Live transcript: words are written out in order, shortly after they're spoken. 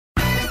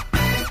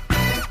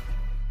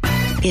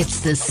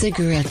It's the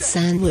Cigarette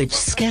Sandwich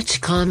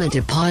Sketch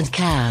Comedy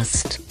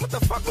Podcast. What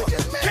the fuck was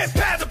this, man? Can't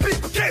bear the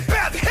people, can't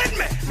bear the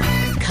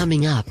hitman.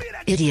 Coming up,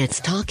 idiots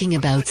talking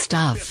about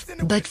stuff.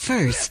 But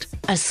first,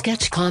 a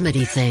sketch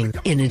comedy thing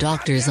in a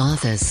doctor's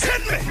office.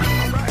 Hit me.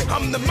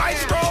 I'm the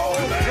maestro.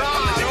 God,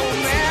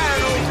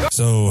 oh man.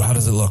 So, how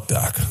does it look,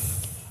 Doc?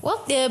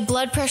 Well, the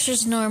blood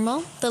pressure's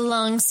normal. The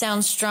lungs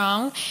sound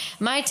strong.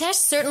 My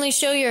tests certainly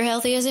show you're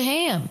healthy as a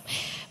ham.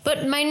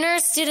 But my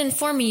nurse did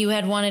inform me you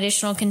had one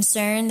additional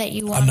concern that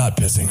you want... I'm not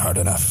pissing hard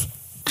enough.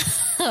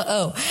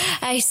 Oh,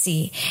 I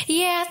see.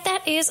 Yeah,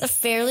 that is a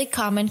fairly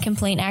common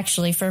complaint,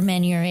 actually, for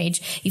men your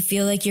age. You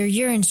feel like your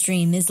urine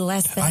stream is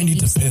less than... I need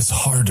to piss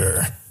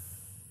harder.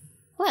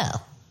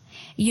 Well,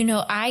 you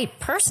know, I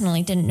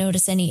personally didn't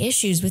notice any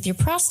issues with your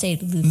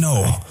prostate, Luther.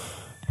 No,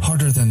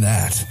 harder than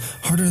that.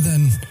 Harder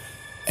than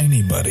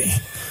anybody.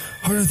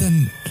 Harder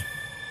than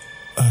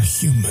a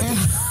human.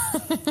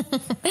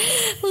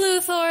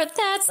 Luthor,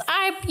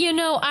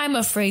 I'm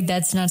afraid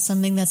that's not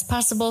something that's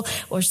possible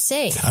or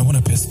safe. I want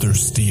to piss through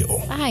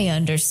steel. I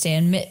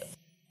understand.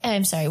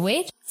 I'm sorry,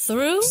 wait?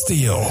 Through?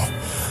 Steel.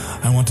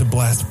 I want to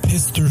blast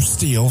piss through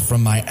steel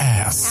from my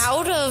ass.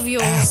 Out of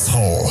your...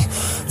 asshole.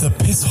 The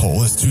piss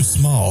hole is too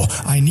small.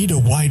 I need a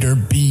wider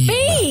beam.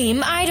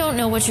 Beam? I don't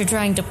know what you're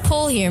trying to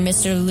pull here,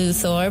 Mr.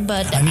 Luthor,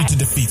 but... I need to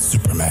defeat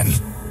Superman.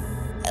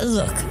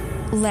 Look,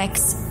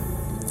 Lex,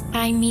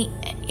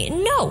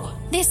 no,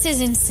 this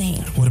is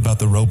insane. What about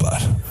the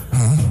robot?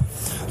 Huh?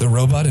 The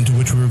robot into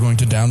which we were going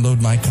to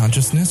download my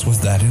consciousness?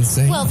 Was that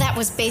insane? Well, that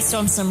was based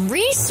on some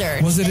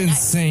research. Was it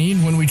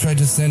insane when we tried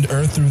to send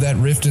Earth through that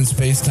rift in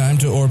space-time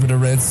to orbit a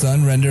red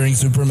sun, rendering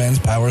Superman's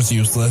powers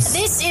useless?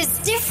 This is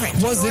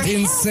different. Was it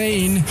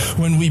insane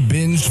when we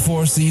binged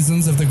 4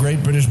 seasons of the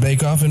Great British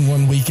Bake Off in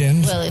one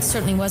weekend? Well, it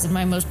certainly wasn't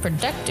my most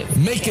productive.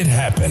 Make it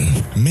happen.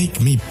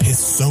 Make me piss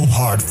so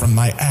hard from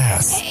my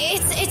ass.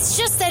 It's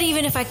just that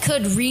even if I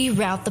could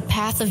reroute the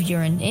path of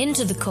urine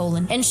into the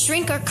colon and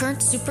shrink our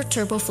current super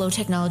turbo flow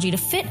technology to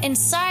fit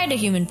inside a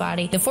human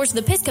body, the force of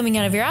the piss coming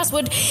out of your ass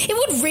would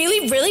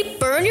really, really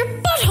burn your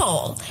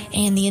butthole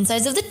and the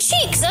insides of the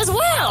cheeks as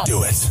well.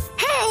 Do it.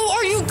 How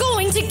are you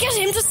going to get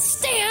him to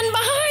stand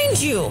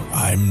behind you?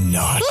 I'm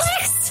not.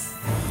 Lex!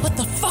 What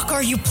the fuck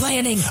are you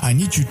planning? I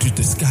need you to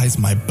disguise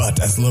my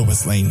butt as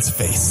Lois Lane's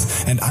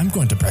face, and I'm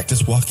going to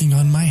practice walking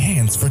on my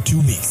hands for 2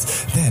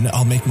 weeks. Then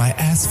I'll make my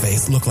ass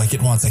face look like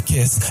it wants a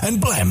kiss,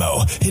 and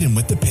blammo, hit him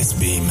with the piss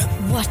beam.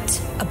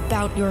 What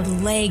about your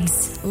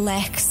legs,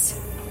 Lex?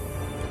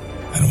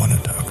 I don't want to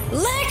talk.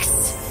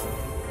 Lex!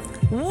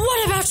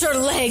 What about your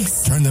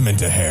legs? Turn them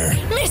into hair.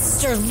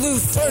 Mr.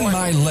 Luthor! Turn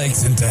my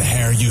legs into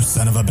hair, you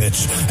son of a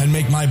bitch, and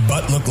make my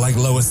butt look like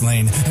Lois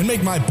Lane, and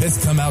make my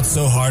piss come out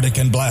so hard it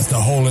can blast a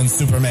hole in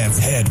Superman's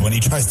head when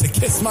he tries to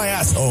kiss my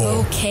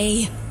asshole.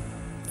 Okay.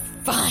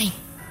 Fine.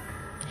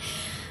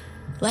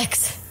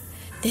 Lex,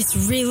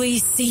 this really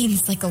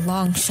seems like a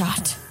long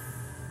shot.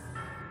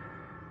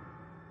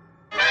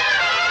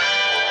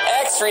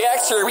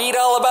 Extra, read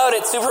all about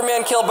it.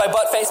 Superman killed by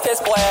butt-face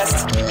piss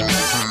blast.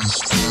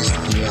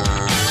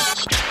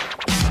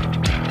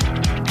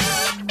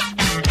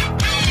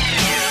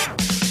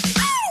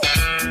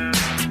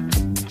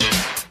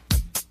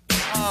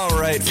 All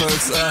right,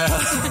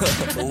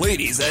 folks,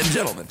 ladies and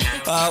gentlemen,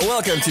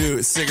 welcome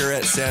to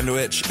Cigarette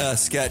Sandwich, a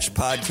sketch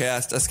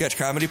podcast, a sketch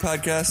comedy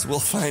podcast. We'll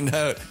find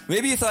out.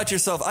 Maybe you thought to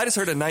yourself, I just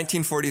heard a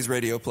 1940s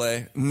radio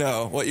play.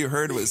 No, what you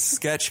heard was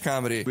sketch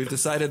comedy. We've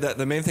decided that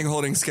the main thing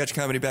holding sketch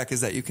comedy back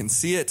is that you can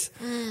see it.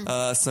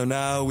 So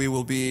now we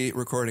will be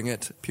recording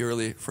it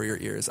purely for your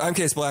ears. I'm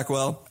Case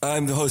Blackwell.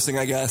 I'm the hosting,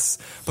 I guess,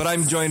 but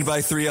I'm joined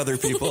by 3 other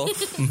people.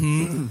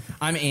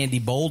 I'm Andy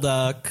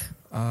Bolduck.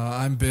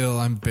 I'm Bill.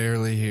 I'm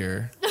barely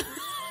here.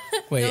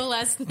 Wait, no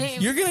last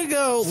name. You're gonna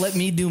go let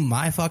me do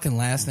my fucking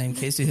last name,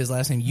 Case do his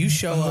last name. You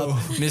show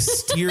up,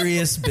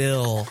 mysterious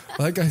Bill.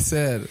 Like I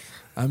said,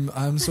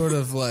 I'm sort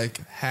of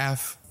like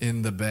half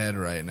in the bed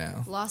right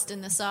now. Lost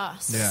in the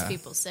sauce, Yeah. as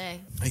people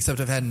say. Except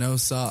I've had no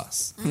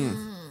sauce.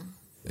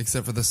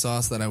 Except for the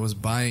sauce that I was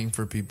buying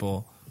for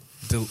people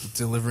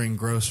delivering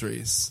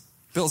groceries.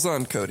 Bill's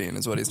on codeine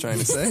is what he's trying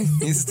to say.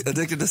 He's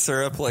addicted to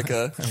syrup like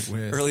a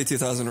wish. early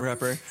 2000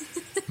 rapper.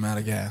 I'm out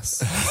of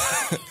gas.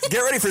 Get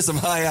ready for some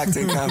high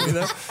acting comedy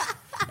though.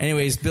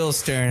 Anyways, Bill's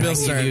Stern. Bill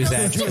Stern. Give you his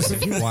address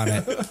if you want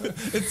it.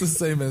 It's the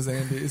same as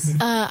Andy's.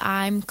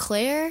 I'm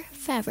Claire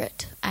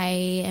Favret.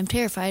 I am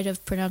terrified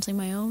of pronouncing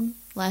my own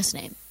last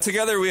name.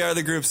 Together we are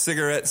the group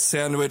Cigarette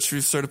Sandwich.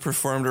 We've sort of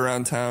performed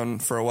around town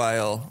for a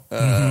while.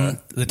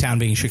 The town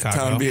being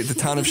Chicago. The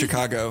town of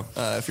Chicago,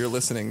 if you're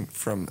listening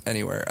from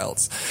anywhere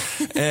else.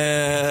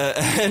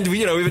 And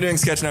we've been doing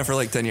sketch now for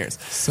like 10 years.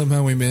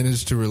 Somehow we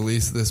managed to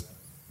release this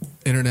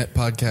internet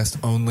podcast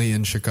only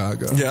in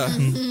Chicago. Yeah.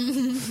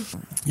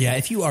 Yeah,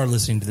 if you are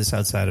listening to this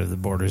outside of the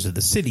borders of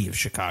the city of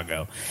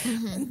Chicago,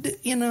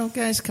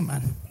 guys, come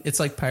on. It's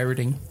like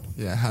pirating.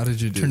 Yeah, how did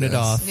you do Turn this? it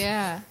off.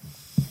 Yeah.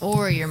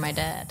 Or you're my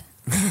dad.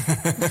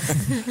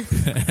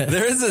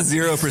 There is a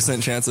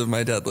 0% chance of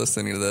my dad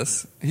listening to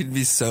this. He'd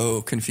be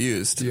so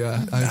confused.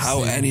 Yeah,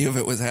 how any of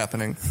it was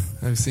happening.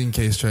 I've seen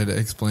Case try to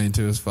explain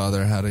to his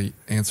father how to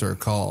answer a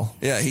call.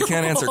 Yeah, he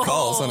can't answer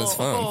calls on his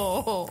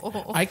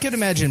phone. I could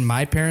imagine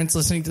my parents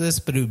listening to this,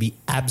 but it would be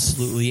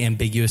absolutely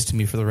ambiguous to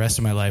me for the rest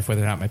of my life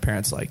whether or not my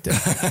parents liked it.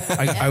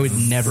 I would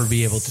never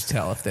be able to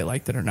tell if they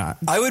liked it or not.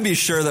 I would be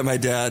sure that my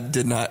dad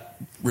did not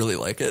really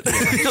like it.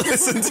 He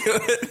listened to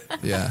it.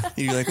 Yeah.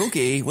 He'd be like,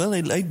 okay, well,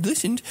 I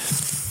listened.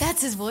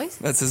 That's his voice?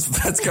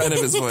 That's kind of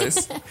his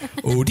voice.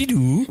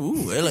 Oh-de-doo.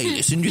 Oh, well, I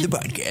listened to the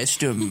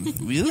podcast.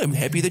 Well, I'm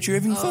happy that you're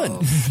having fun.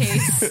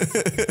 Case.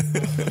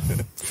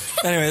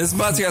 Anyway, this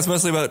podcast is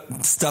mostly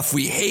about stuff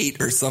we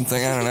hate or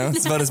something. I don't know.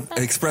 It's about us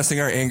expressing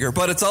our anger,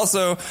 but it's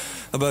also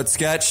about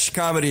sketch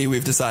comedy,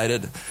 we've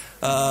decided.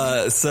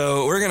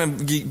 So we're going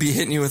to be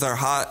hitting you with our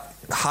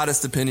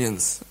hottest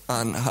opinions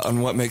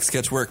on what makes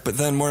sketch work, but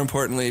then more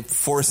importantly,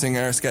 forcing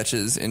our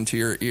sketches into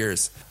your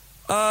ears.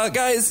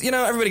 Guys,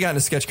 everybody got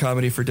into sketch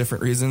comedy for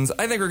different reasons.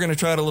 I think we're going to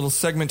try out a little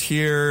segment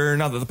here,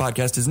 now that the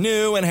podcast is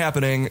new and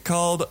happening,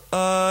 called,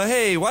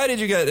 Hey, why did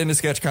you get into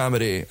sketch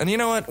comedy? And you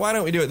know what? Why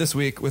don't we do it this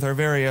week with our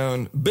very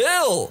own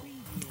Bill?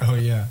 Oh,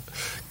 yeah.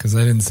 Because I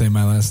didn't say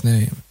my last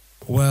name.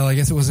 Well, I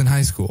guess it was in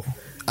high school.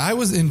 I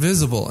was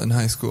invisible in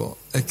high school,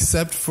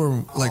 except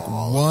for like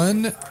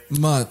 1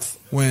 month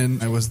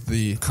when I was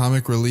the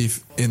comic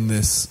relief in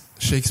this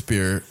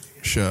Shakespeare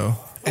show.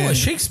 Oh, a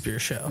Shakespeare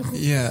show.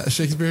 Yeah, a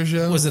Shakespeare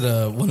show. Was it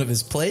one of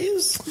his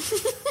plays?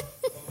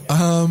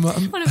 One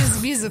of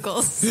his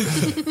musicals.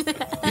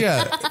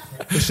 Yeah,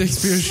 the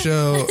Shakespeare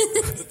show,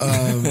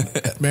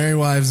 Merry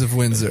Wives of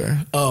Windsor.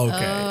 Oh,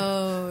 okay.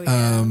 Oh,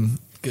 yeah.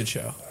 Good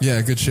show.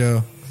 Yeah, good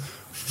show.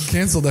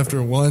 Canceled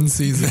after 1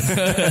 season.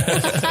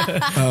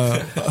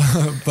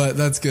 But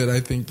that's good. I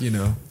think,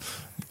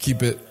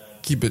 keep it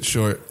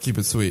short, keep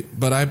it sweet.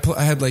 But I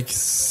had like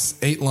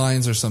 8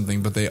 lines or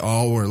something, but they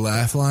all were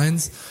laugh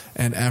lines.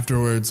 And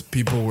afterwards,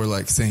 people were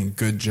like saying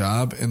 "good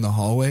job" in the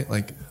hallway.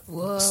 Like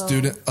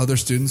other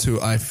students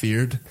who I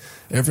feared.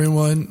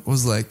 Everyone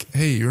was like,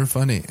 "Hey, you're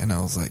funny," and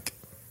I was like,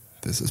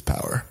 "This is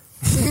power."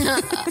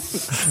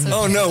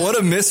 Oh no! What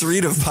a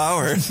misread of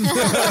power.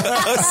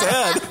 How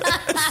sad.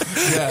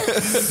 Yeah.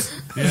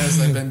 Yes,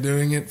 I've been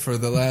doing it for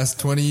the last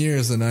 20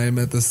 years, and I am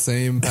at the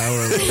same power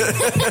level.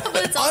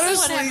 But it's also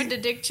what happened to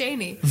Dick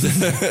Cheney.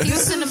 He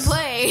was in a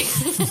play.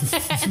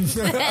 And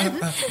then,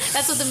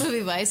 that's what the movie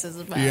Vice is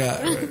about.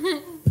 Yeah.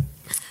 Right.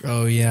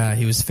 Oh, yeah,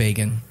 he was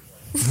Fagin.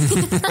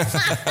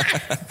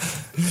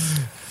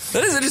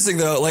 That is interesting,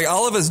 though. Like,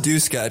 all of us do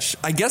sketch.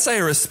 I guess I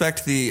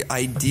respect the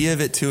idea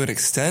of it to an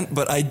extent,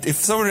 but if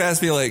someone would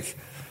ask me, like,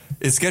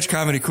 is sketch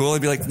comedy cool?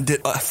 I'd be like,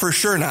 for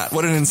sure not.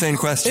 What an insane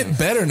question. It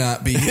better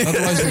not be.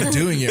 Otherwise, we're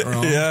doing it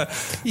wrong.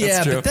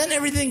 Yeah, true. But then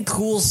everything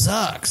cool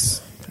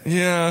sucks.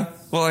 Yeah.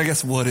 Well, I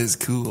guess what is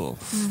cool?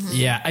 Mm-hmm.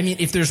 Yeah, I mean,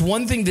 if there's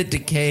one thing that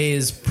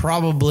decays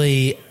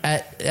probably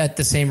at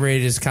the same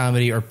rate as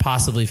comedy or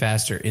possibly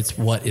faster, it's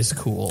what is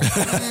cool.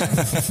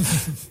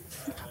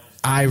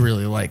 I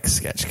really like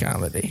sketch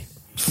comedy.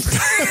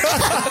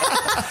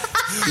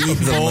 Eat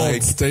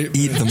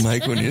the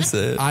mic when you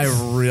say it. I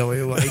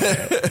really like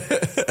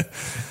it.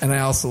 And I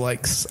also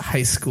like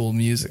high school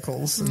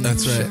musicals and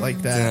That's shit right.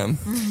 like that. Damn.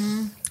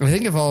 Mm-hmm. I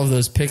think if all of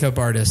those pickup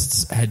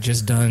artists had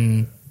just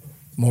done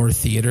more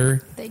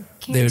theater,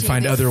 they would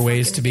find other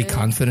ways to be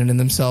confident in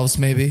themselves,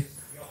 maybe.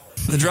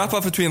 The drop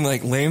off between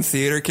like lame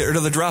theater kid, or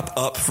the drop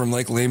up from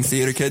like lame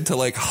theater kid to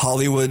like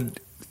Hollywood,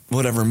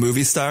 whatever,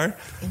 movie star,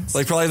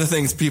 like probably the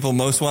things people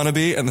most want to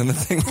be, and then the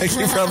thing like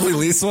you probably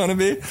least want to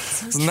be.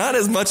 It's not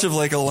as much of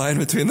like a line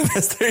between them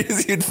as there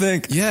is you'd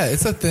think. Yeah,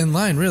 it's a thin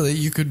line, really.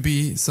 You could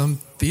be some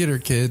theater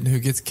kid who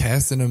gets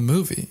cast in a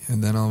movie,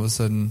 and then all of a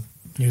sudden,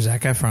 You're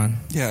Zac Efron.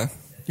 Yeah.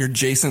 You're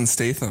Jason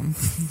Statham.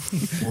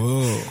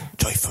 whoa.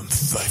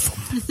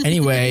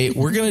 Anyway,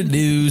 we're gonna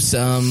do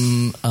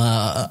some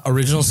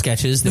original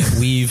sketches that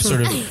we've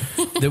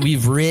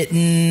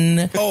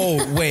written.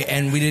 Oh wait,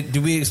 and we did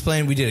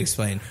explain? We did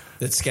explain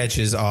that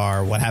sketches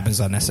are what happens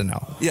on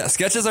SNL. Yeah,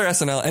 sketches are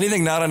SNL.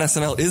 Anything not on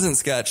SNL isn't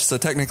sketch, so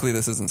technically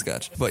this isn't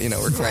sketch. But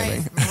we're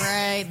claiming.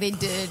 Right. They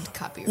did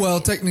copyright.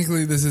 Well,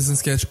 technically, this isn't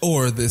sketch,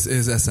 or this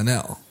is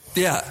SNL.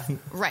 Yeah.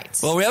 Right.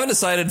 Well, we haven't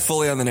decided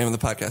fully on the name of the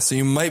podcast, so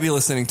you might be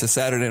listening to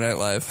Saturday Night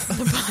Live.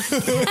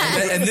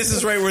 and this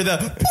is right where the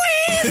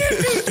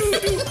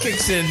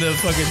kicks in the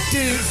fucking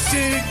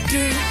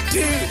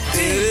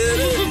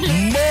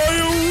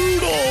Mario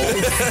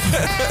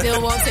Rudolph.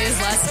 Bill won't say his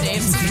last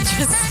name, so he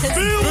just says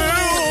Bill.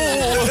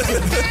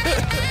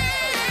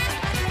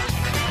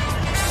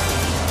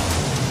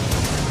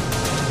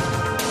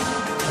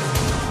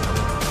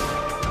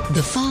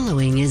 The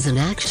following is an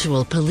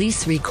actual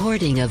police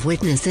recording of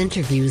witness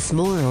interviews,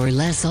 more or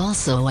less.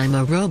 Also, I'm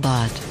a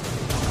robot.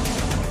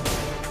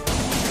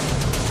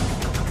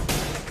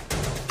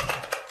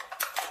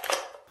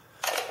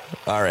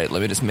 All right,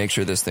 let me just make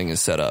sure this thing is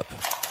set up.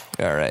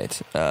 All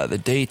right. The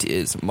date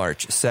is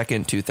March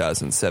 2nd,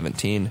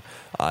 2017.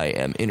 I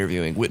am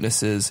interviewing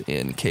witnesses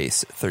in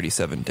case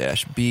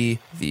 37-B,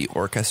 the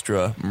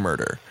Orchestra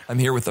murder. I'm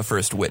here with the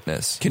first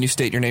witness. Can you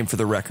state your name for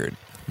the record?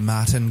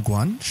 Martin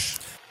Guanch.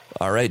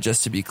 All right,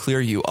 just to be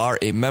clear, you are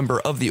a member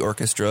of the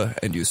orchestra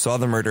and you saw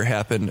the murder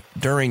happen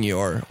during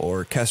your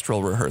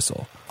orchestral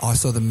rehearsal. I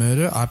saw the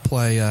murder. I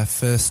play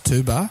first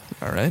tuba.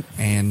 All right.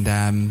 And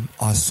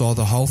I saw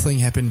the whole thing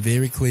happen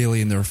very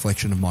clearly in the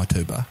reflection of my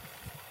tuba.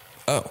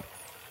 Oh.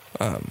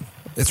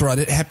 That's right.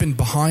 It happened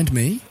behind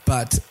me,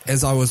 but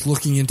as I was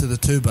looking into the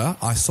tuba,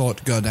 I saw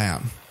it go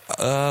down.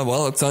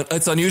 Well,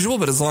 it's unusual,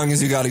 but as long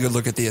as you got a good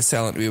look at the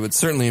assailant, we would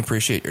certainly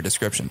appreciate your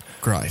description.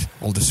 Great.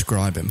 I'll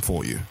describe him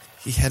for you.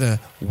 He had a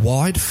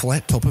wide,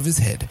 flat top of his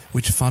head,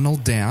 which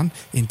funneled down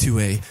into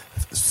a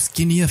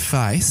skinnier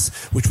face,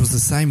 which was the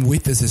same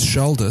width as his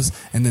shoulders,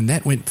 and then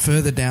that went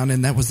further down,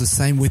 and that was the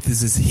same width as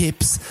his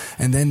hips,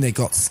 and then they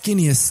got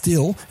skinnier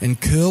still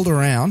and curled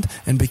around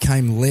and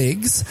became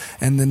legs,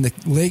 and then the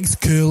legs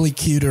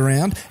curly-cued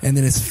around, and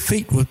then his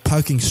feet were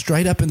poking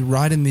straight up and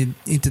right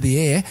into the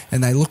air,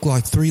 and they looked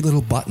like 3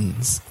 little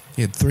buttons.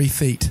 He had 3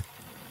 feet.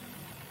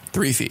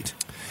 3 feet?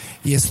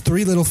 Yes,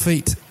 3 little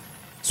feet,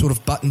 sort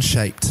of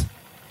button-shaped.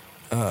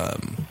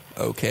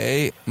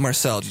 Okay.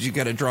 Marcel, did you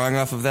get a drawing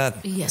off of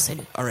that? Yes, I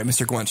do. All right,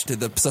 Mr. Guanch, did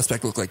the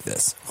suspect look like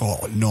this?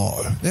 Oh,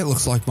 no. That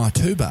looks like my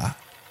tuba.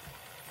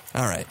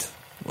 All right.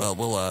 Well,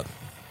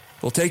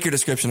 we'll take your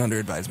description under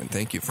advisement.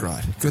 Thank you for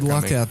Right. for Good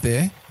luck coming. out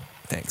there.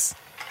 Thanks.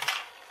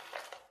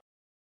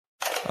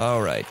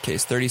 All right,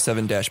 case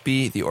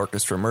 37-B, the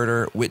orchestra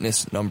murder,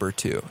 witness number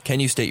 2.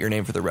 Can you state your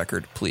name for the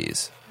record,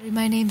 please?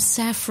 My name's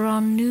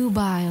Saffron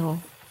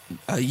Nubile.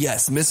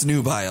 Yes, Miss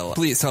Nubile.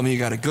 Please tell me you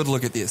got a good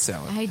look at the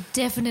assailant. I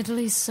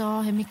definitely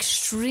saw him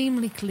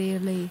extremely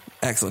clearly.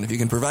 Excellent. If you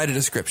can provide a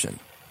description.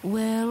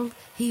 Well,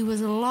 he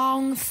was a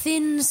long,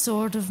 thin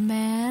sort of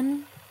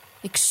man.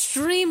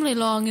 Extremely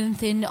long and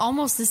thin,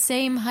 almost the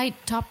same height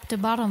top to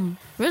bottom.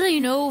 Really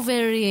no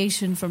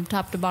variation from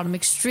top to bottom.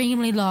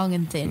 Extremely long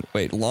and thin.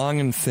 Wait, long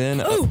and thin?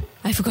 Oh,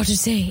 I forgot to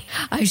say,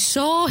 I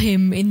saw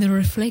him in the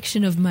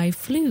reflection of my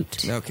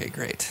flute. Okay,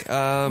 great. He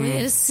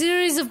had a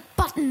series of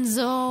buttons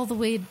all the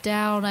way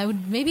down.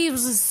 Maybe it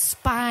was his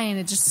spine.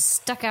 It just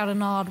stuck out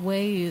in odd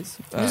ways.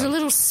 There's a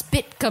little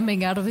spit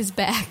coming out of his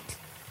back.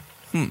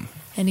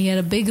 And he had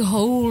a big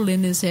hole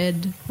in his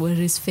head where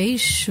his face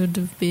should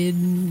have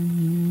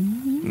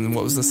been. And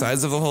what was the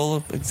size of the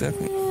hole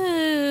exactly?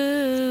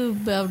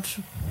 About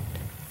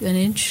an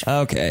inch.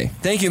 Okay.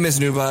 Thank you, Miss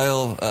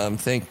Nubile.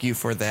 Thank you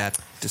for that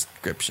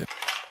description.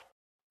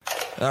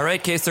 All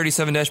right, case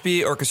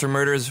 37-B, orchestra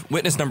murders,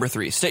 witness number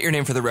 3. State your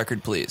name for the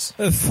record, please.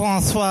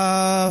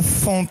 François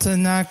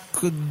Fontenac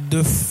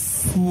de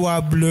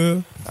Foie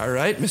Bleu. All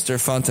right, Mr.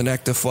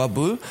 Fontenac de Foie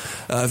Bleu.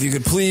 If you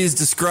could please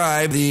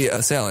describe the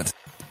assailant.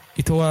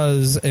 It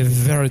was a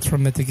very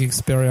traumatic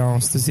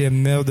experience to see a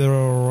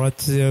murderer at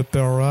the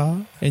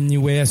opera.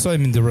 Anyway, I saw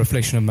him in the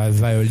reflection of my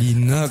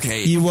violin.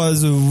 Okay. He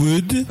was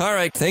wood. All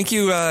right, thank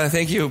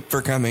you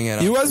for coming in.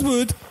 He was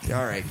wood.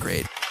 All right,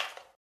 great.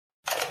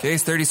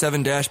 Case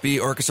 37-B,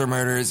 orchestra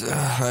murders,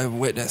 a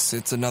witness.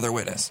 It's another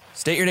witness.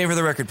 State your name for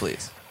the record,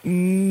 please.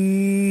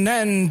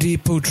 Nandy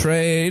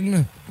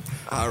Poutrain.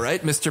 All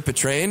right, Mr.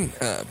 Petrain,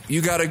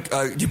 you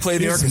play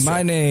the orchestra. Is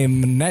my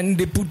name.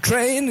 Nandy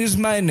Poutrain is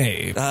my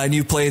name. And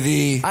you play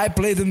the... I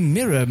play the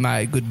mirror,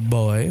 my good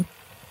boy.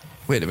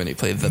 Wait a minute, you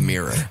play the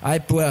mirror. I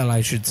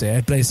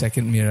play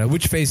second mirror.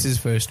 Which faces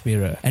first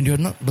mirror? And you're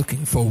not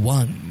looking for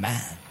one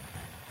man.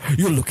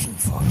 You're looking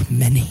for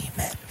many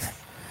men.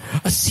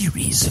 A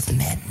series of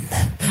men.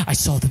 I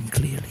saw them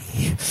clearly,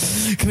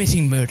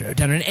 committing murder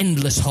down an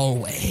endless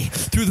hallway,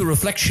 through the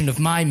reflection of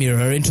my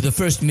mirror into the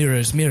first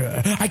mirror's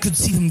mirror. I could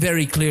see them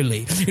very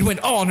clearly. It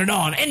went on and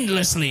on,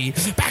 endlessly,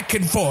 back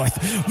and forth,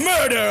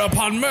 murder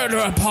upon murder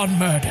upon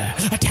murder.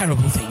 A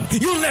terrible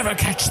thing. You'll never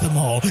catch them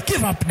all.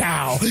 Give up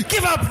now.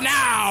 Give up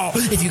now.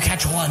 If you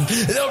catch one,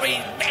 there'll be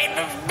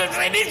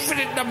an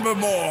infinite number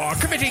more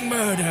committing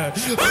murder.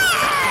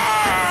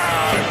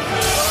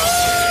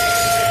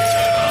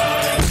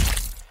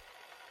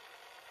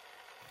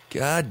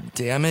 God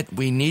damn it,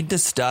 we need to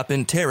stop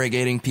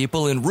interrogating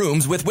people in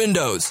rooms with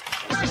windows.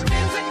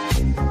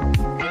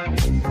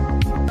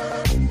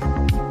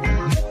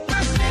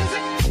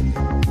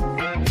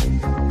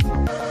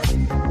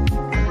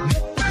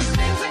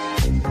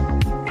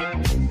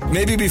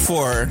 Maybe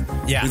before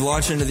we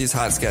launch into these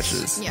hot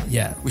sketches,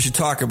 we should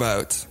talk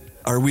about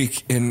our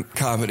week in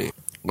comedy.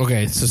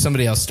 Okay, so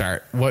somebody else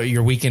start. What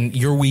your week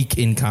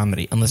in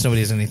comedy, unless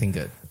nobody has anything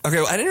good. Okay,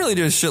 well, I didn't really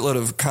do a shitload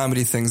of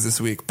comedy things this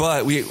week,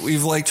 but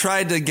we've like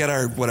tried to get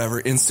our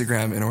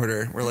Instagram in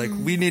order. We're like,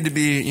 we need to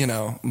be,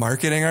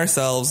 marketing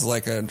ourselves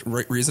like a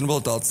reasonable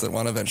adults that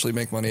want to eventually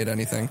make money at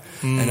anything.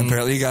 And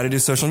apparently you got to do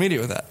social media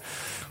with that.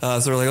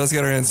 So we're like, let's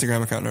get our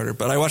Instagram account in order.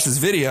 But I watched this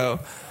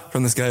video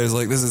from this guy who's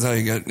like, this is how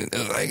you get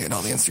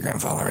all the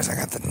Instagram followers. I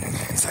got the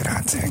inside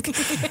hot take.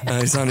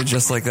 He sounded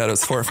just like that. It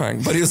was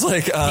horrifying. But he was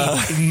like...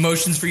 he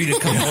motions for you to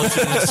come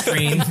closer to the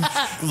screen,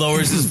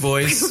 lowers his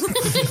voice. He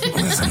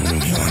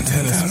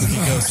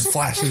goes,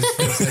 flashes.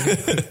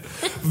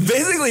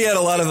 Basically, he had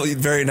a lot of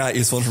very not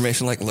useful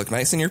information, like look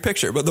nice in your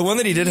picture. But the one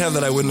that he did have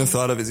that I wouldn't have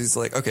thought of is he's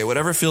like, okay,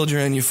 whatever field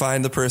you're in, you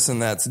find the person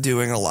that's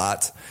doing a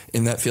lot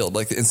in that field,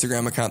 like the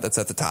Instagram account that's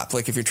at the top.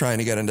 Like if you're trying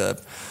to get into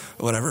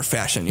whatever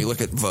fashion, you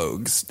look at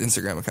Vogue's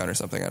Instagram account or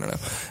something. I don't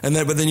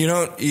know. But then you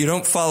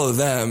don't follow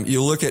them.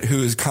 You look at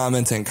who's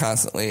commenting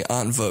constantly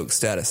on Vogue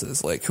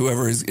statuses, like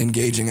whoever is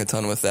engaging a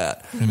ton with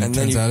that. And it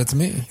turns out it's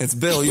me. It's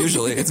Bill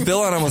usually. It's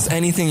Bill on almost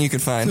anything you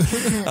could find.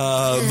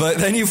 But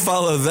then you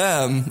follow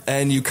them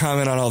and you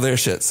comment on all their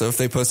shit. So if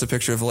they post a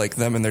picture of like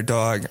them and their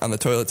dog on the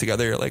toilet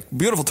together, you're like,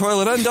 beautiful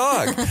toilet and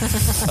dog.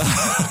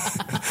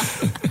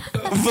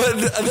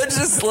 But that's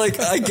just like,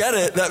 I get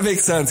it. That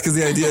makes sense because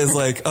the idea is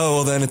like, oh,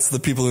 well, then it's the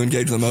people who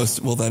engage the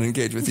most will then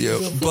engage with you.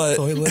 But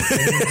Toilet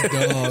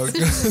and dog.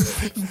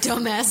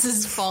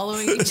 Dumbasses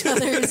following each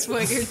other is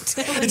what you're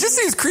telling. It just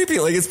seems creepy.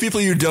 Like it's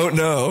people you don't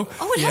know.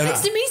 Oh, it happens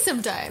to me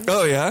sometimes.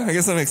 Oh, yeah? I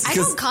guess that makes sense.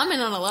 I don't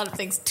comment on a lot of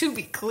things, to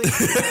be clear.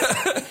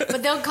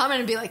 But they'll comment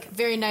and be like,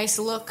 very nice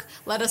look.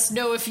 Let us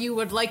know if you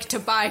would like to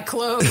buy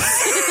clothes.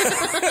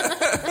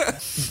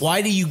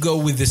 Why do you go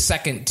with the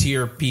second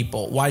tier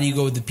people? Why do you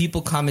go with the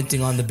people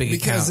commenting on the big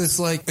Because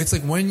accounts? it's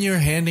like when you're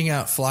handing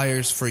out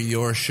flyers for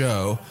your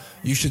show,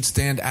 you should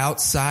stand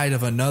outside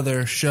of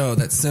another show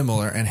that's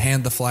similar and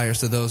hand the flyers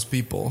to those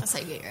people. That's how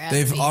you get your ass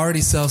They've beat.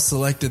 already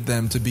self-selected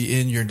them to be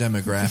in your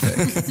demographic.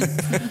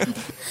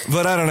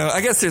 But I don't know.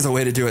 I guess there's a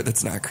way to do it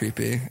that's not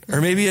creepy. Or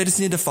maybe I just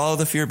need to follow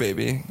the fear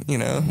baby, you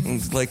know?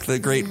 Like the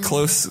great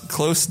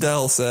Close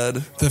Dell said.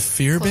 The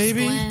fear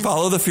baby? Glenn.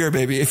 Follow the fear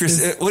baby. If you're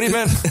what do you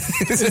mean?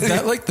 Is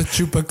that like the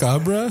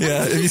chupacabra?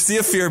 Yeah, if you see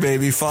a fear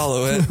baby,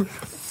 follow it.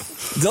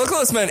 Del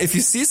Close meant if you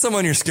see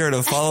someone you're scared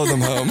of, follow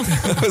them home.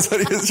 That was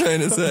what he was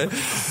trying to say.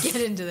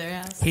 Get into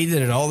their house. He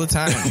did it all the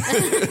time.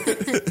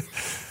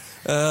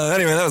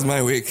 Anyway, that was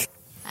my week.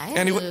 I had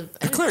Anyway,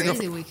 a Claire, go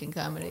crazy week in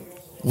comedy.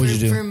 What'd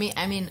you do? For me,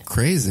 I mean...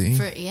 Crazy.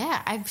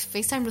 I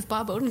FaceTimed with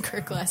Bob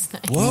Odenkirk last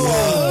night.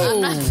 Whoa.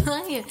 I'm not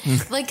playing.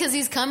 Like, because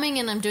he's coming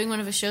and I'm doing one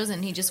of his shows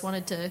and he just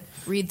wanted to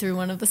read through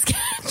one of the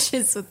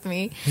sketches with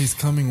me. He's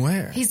coming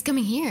where? He's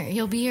coming here.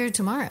 He'll be here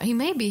tomorrow. He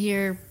may be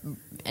here,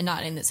 and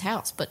not in this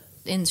house, but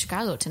in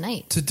Chicago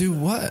tonight. To do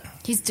what?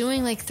 He's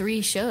doing like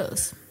 3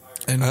 shows.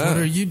 And what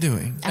are you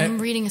doing? I'm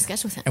reading a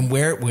sketch with him. And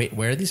where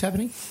are these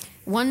happening?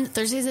 One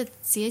Thursdays at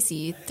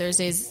CAC,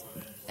 Thursdays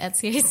at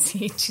CAC,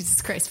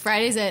 Jesus Christ,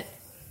 Fridays at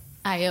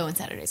IO, and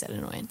Saturdays at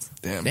Annoyance.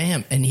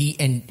 Damn.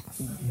 And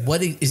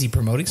what is he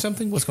promoting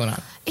something? What's going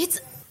on?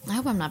 I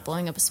hope I'm not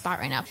blowing up a spot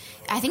right now.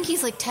 I think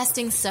he's like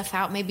testing stuff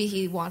out. Maybe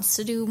he wants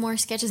to do more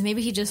sketches.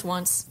 Maybe he just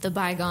wants the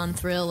bygone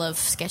thrill of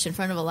sketch in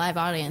front of a live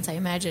audience. I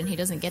imagine he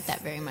doesn't get that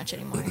very much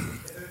anymore.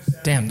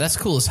 Damn, that's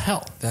cool as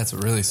hell. That's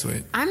really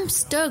sweet. I'm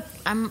stoked.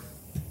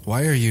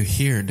 Why are you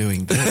here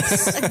doing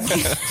this?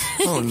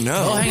 Oh,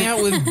 no. Go hang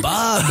out with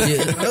Bob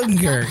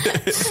Odenkirk.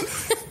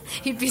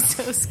 He'd be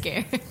so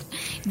scared.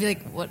 He'd be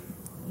like, what?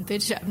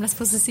 Bitch, I'm not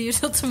supposed to see you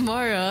till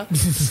tomorrow.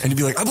 And you'd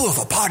be like, I blew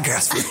off a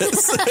podcast for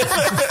this.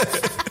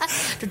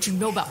 Don't you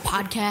know about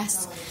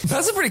podcasts?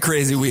 That's a pretty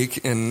crazy week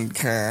in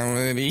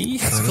comedy.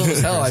 It's cool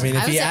as hell. I mean,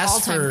 if I would he say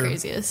asks all-time for...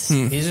 craziest.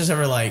 He's just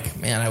ever like,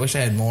 man, I wish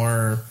I had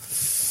more,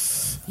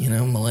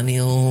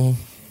 millennial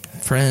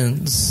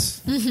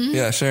friends.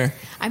 Yeah, sure.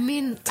 I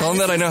mean... Tell him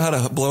that I know how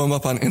to blow him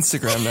up on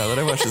Instagram now that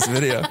I watched this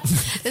video.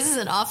 This is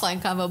an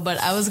offline combo, but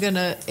I was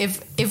gonna, if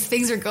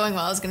things were going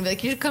well, I was gonna be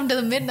like, you should come to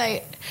the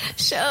midnight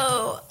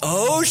show.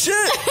 Oh, shit.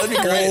 That'd be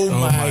great. Oh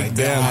my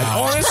Damn.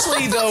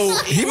 Honestly, though,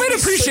 He might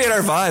appreciate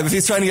our vibe if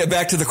he's trying to get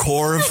back to the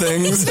core of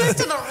things. Back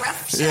to the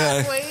ref shop.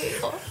 Yeah. Wait.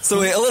 So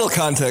wait, a little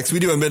context. We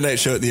do a midnight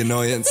show at the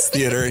Annoyance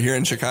Theater here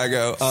in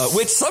Chicago,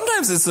 which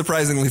sometimes is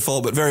surprisingly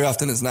full, but very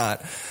often is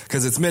not,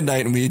 because it's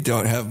midnight and we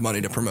don't have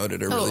money to promote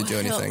it or really do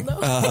hell anything.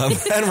 no.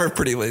 And we're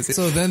pretty lazy.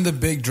 So then the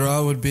big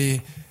draw would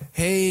be,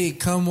 hey,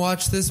 come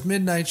watch this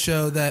midnight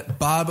show that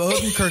Bob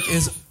Odenkirk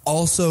is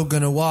also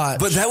going to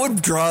watch. But that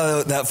would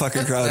draw that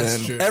fucking crowd That's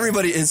in. true.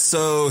 Everybody is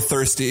so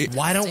thirsty.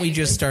 why don't we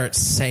just start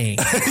saying?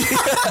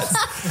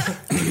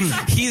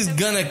 He's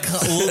gonna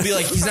come. We'll be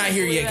like, he's not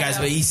here yet, guys,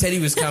 but he said he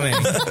was coming.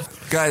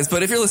 Guys,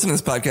 but if you're listening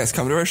to this podcast,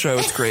 come to our show.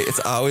 It's great. It's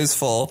always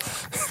full.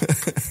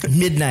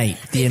 Midnight,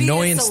 the Maybe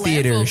Annoyance it's a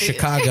Theater, level,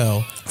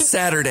 Chicago.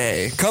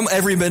 Saturday. Come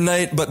every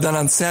midnight, but then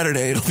on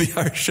Saturday it'll be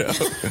our show.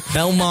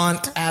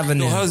 Belmont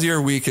Avenue. Well, how's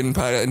your week in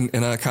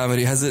a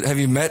comedy? Have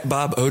you met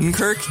Bob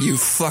Odenkirk? You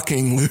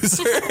fucking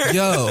loser.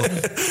 Yo,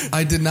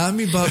 I did not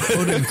meet Bob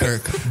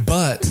Odenkirk,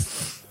 but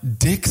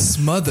Dick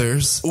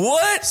Smothers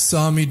What?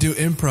 saw me do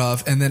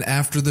improv and then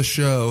after the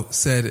show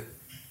said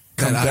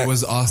Come that I back.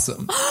 was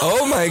awesome.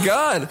 Oh my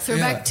God.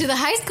 Throwback to the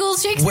high school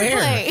Shakespeare Where?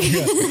 play.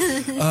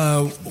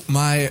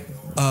 My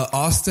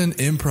Austin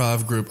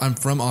improv group, I'm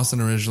from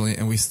Austin originally,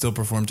 and we still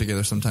perform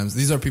together sometimes.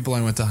 These are people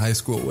I went to high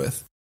school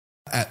with.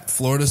 at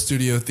Florida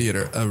Studio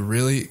Theater, a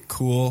really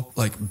cool,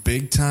 like,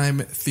 big-time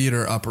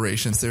theater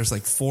operations. There's,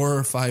 like, 4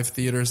 or 5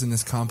 theaters in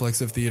this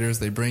complex of theaters.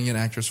 They bring in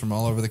actors from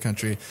all over the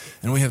country,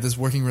 and we have this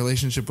working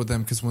relationship with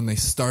them because when they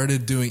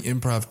started doing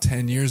improv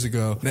 10 years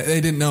ago, they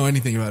didn't know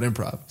anything about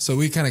improv. So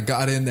we kind of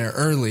got in there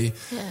early.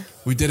 Yeah.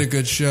 We did a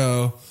good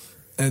show,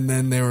 and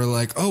then they were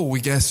like, oh, we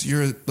guess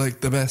you're,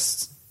 like, the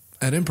best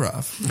at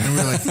improv. And we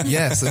were like,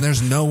 yes, and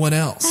there's no one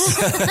else.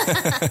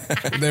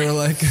 They were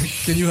like,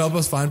 can you help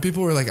us find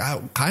people? We're like,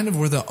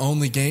 we're the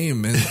only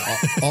game in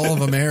all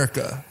of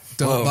America.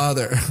 Don't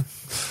bother.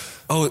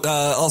 Oh,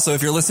 also,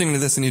 if you're listening to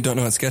this and you don't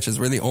know what sketch is,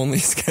 we're the only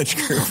sketch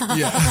group.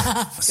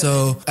 Yeah.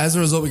 So as a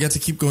result, we got to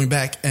keep going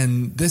back,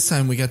 and this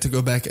time we got to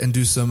go back and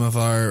do some of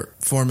our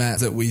formats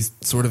that we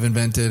sort of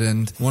invented,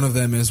 and one of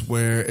them is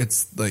where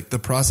it's like the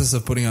process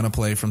of putting on a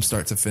play from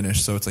start to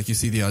finish. So it's like you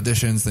see the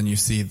auditions, then you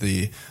see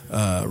the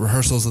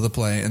rehearsals of the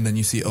play, and then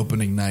you see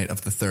opening night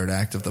of the third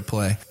act of the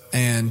play.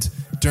 And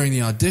during the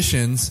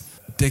auditions,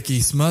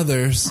 Dickie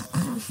Smothers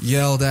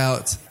yelled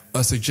out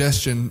a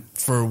suggestion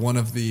for one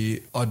of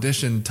the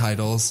audition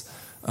titles,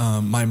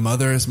 My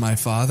Mother is My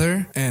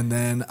Father, and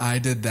then I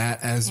did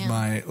that as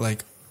my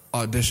like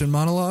audition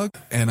monologue,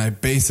 and I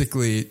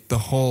basically, the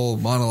whole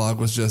monologue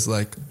was just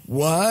like,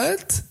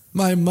 what?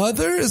 My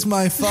mother is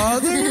my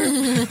father?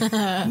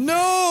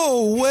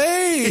 No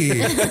way!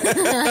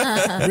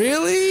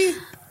 Really?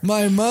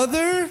 My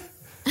mother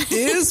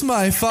is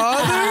my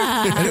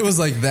father? And it was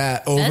like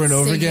that over and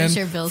over again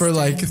for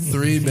like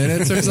 3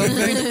 minutes or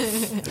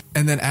something.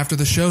 And then after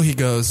the show, he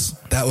goes,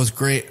 that was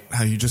great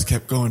how you just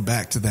kept going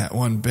back to that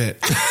one bit.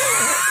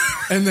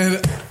 And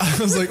then I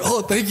was like,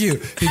 oh, thank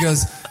you. He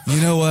goes, you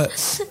know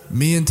what?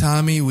 Me and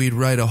Tommy, we'd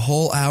write a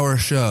whole hour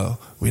show.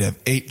 We'd have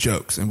 8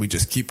 jokes, and we'd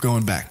just keep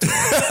going back to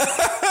it.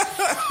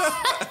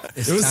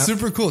 It was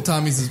super cool.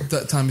 Tommy's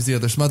the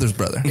other Smothers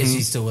brother. Is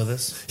he still with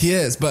us? He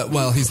is, but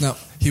well, he's not.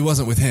 He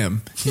wasn't with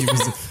him. He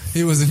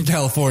was in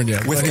California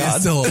with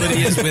God. But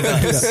he is with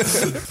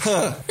us.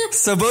 Huh.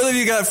 So both of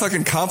you got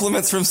fucking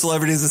compliments from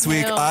celebrities this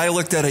week. I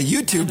looked at a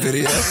YouTube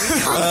video.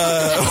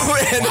 And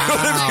what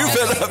have you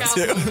been up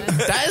to?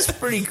 That is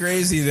pretty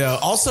crazy, though.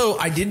 Also,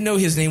 I didn't know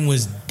his name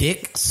was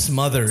Dick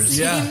Smothers.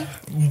 Yeah,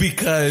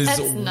 because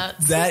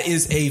that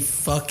is a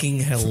fucking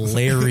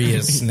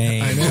hilarious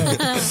name.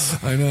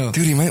 I know.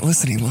 Dude, he might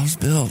listen. He loves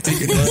Bill.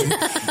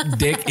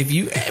 Dick,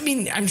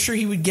 I'm sure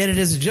he would get it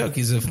as a joke.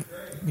 He's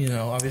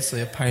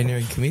obviously a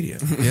pioneering comedian.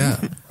 Yeah.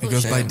 He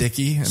goes by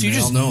Dickie. And so you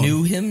just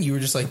knew him? You were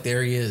just like,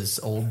 there he is,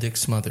 old Dick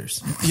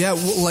Smothers. Yeah,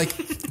 well, like,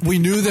 we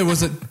knew there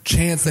was a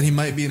chance that he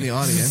might be in the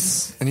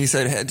audience. And he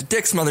said, hey,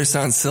 Dick Smothers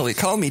sounds silly.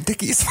 Call me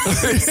Dickie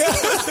Smothers.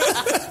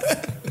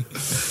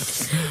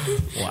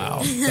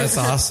 Wow. That's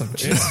awesome.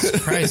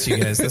 Jesus Christ, you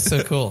guys. That's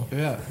so cool.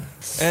 Yeah.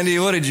 Andy,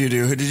 what did you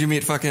do? Did you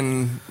meet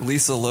fucking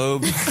Lisa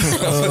Loeb?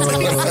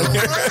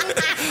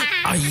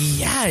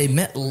 Yeah, I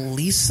met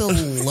Lisa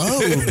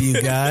Loeb,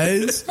 you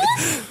guys.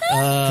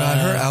 God,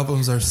 her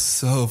albums are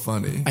so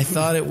funny. I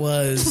thought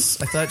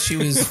she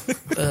was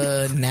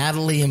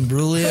Natalie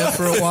Imbruglia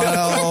for a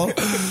while,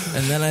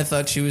 and then I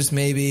thought she was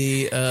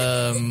maybe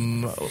Sarah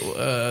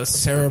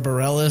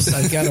Bareilles.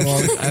 I got them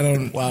all.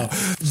 Wow.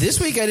 This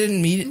week I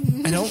didn't meet.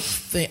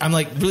 I'm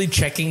like really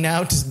checking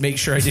now to make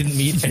sure I didn't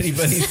meet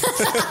anybody.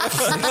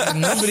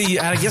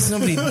 I guess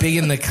nobody big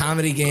in the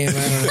comedy game. I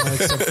don't know,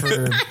 except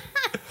for.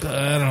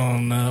 I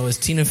don't know. Is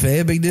Tina Fey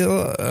a big deal?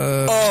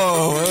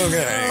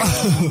 Okay.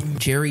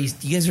 Jerry,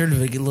 you guys heard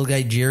of a little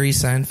guy, Jerry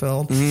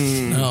Seinfeld?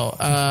 No.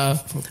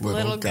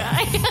 Little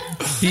guy.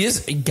 He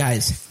is,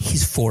 guys,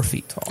 he's 4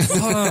 feet tall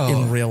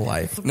in real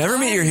life. Never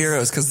meet your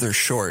heroes because they're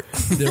short.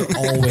 They're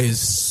always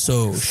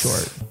so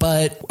short.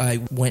 But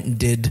I went and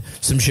did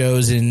some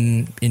shows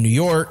in New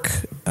York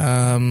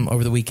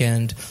over the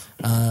weekend,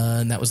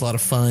 and that was a lot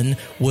of fun.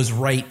 Was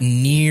right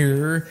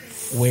near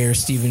where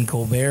Stephen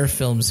Colbert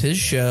films his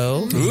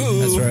show. Ooh.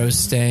 That's where I was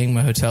staying.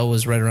 My hotel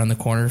was right around the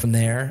corner from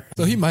there.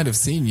 So he might have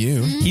seen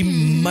you. He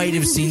might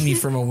have seen me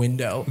from a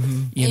window,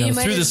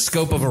 through the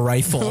scope of a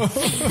rifle.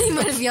 He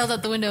might have yelled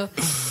out the window,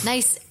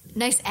 nice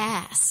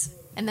ass.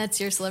 And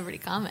that's your celebrity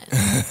compliment.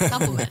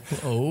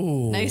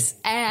 Oh. Nice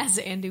ass,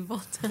 Andy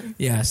Bolton.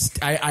 Yes.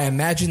 I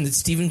imagine that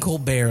Stephen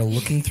Colbert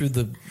looking through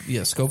the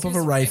scope of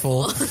a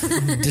rifle,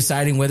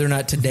 deciding whether or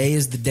not today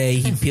is the day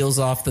he peels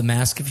off the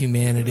mask of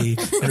humanity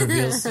and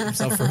reveals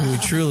himself for who he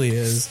truly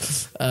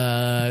is.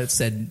 It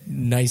said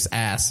nice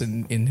ass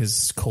in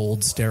his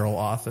cold, sterile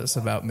office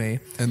about me.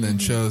 And then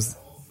chose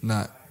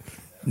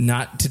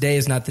Not today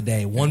is not the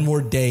day. One more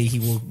day, he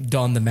will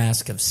don the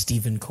mask of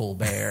Stephen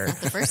Colbert.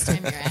 The first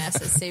time your ass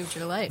has saved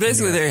your life.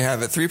 Basically, there you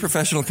have it. 3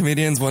 professional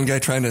comedians, one guy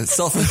trying to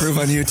self-improve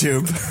on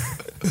YouTube.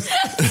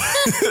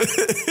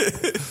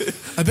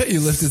 I bet you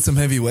lifted some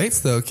heavy weights,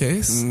 though,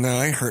 Case. No,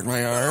 I hurt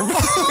my arm.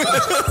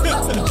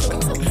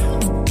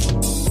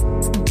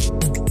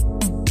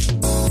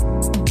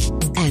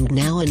 And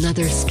now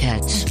another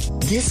sketch.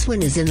 This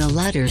one is in a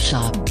letter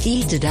shop.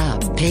 Eat it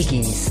up,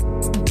 piggies.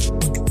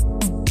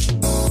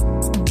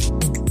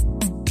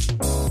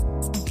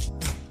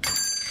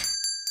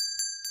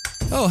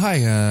 Oh,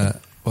 hi.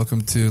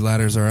 Welcome to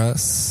Ladders Are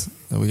Us.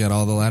 We got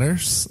all the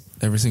ladders,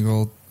 every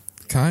single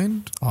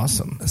kind.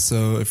 Awesome.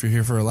 So if you're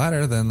here for a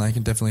ladder, then I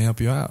can definitely help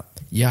you out.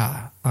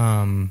 Yeah.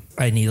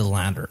 I need a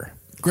ladder.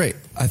 Great.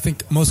 I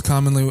think most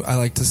commonly I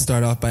like to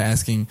start off by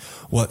asking,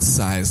 what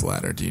size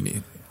ladder do you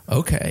need?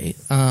 Okay.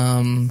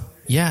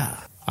 Yeah.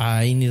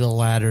 I need a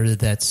ladder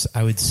that's,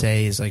 I would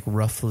say, is like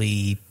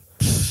roughly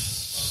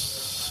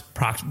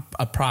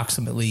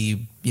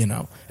approximately,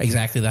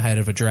 exactly the height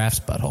of a giraffe's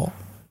butthole.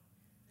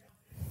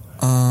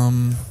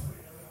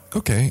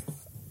 Okay.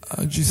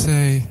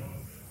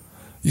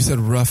 You said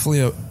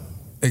roughly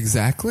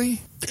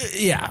exactly?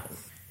 Yeah.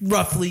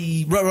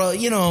 Roughly,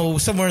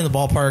 somewhere in the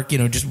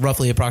ballpark, just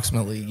roughly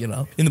approximately, in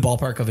the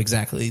ballpark of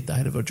exactly the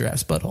height of a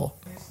giraffe's butthole.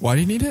 Why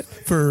do you need it?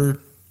 For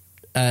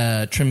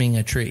trimming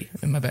a tree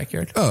in my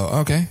backyard. Oh,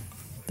 okay.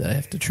 That I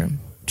have to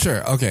trim.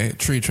 Sure. Okay.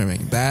 Tree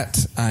trimming.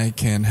 That I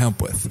can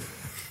help with.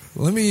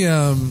 Let me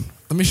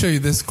show you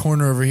this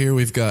corner over here.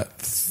 We've got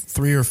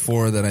 3 or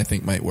 4 that I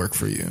think might work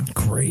for you.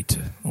 Great.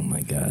 Oh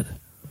my God.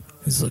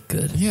 These look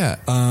good. Yeah.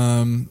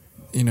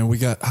 We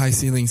got high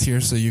ceilings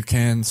here, so you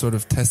can sort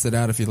of test it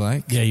out if you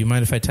like. Yeah, you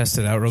mind if I test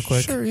it out real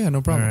quick? Sure, yeah,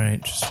 no problem. All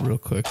right, just real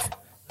quick.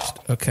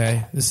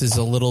 Okay, this is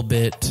feels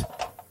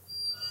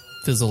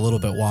a little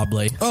bit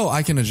wobbly. Oh,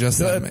 I can adjust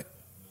that.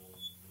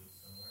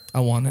 I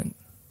want it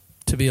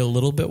to be a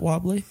little bit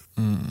wobbly.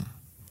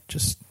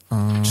 Just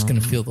going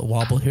to feel the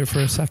wobble here for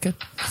a second.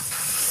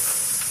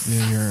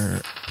 Yeah,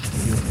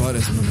 your butt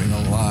is moving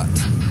a lot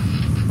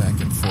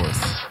back and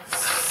forth.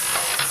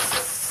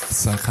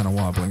 It's kind of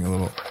wobbling a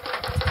little.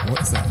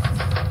 What's that?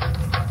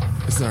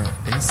 Is there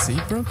AC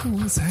broken?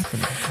 What is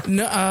happening?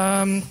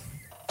 No.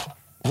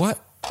 What?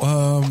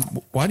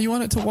 Why do you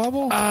want it to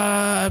wobble?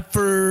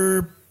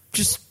 For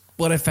just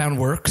what I found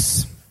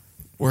works.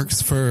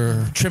 Works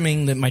for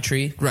trimming my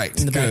tree, right,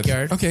 in the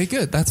backyard. Okay,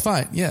 good. That's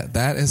fine. Yeah,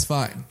 that is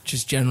fine.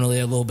 Just generally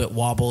a little bit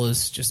wobble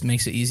just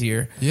makes it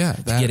easier. Yeah,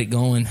 to get it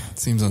going.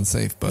 Seems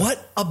unsafe. But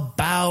what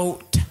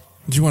about?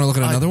 Do you want to look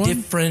at another one?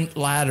 Different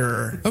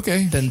ladder.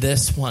 Okay. Than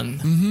this one,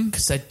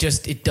 because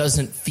it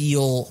doesn't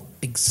feel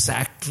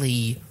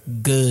exactly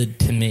good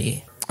to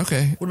me.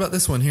 Okay. What about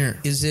this one here?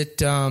 Is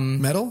it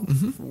metal?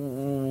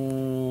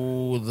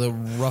 Ooh, the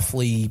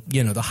roughly,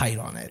 the height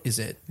on it. Is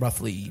it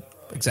roughly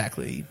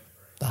exactly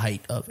the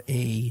height of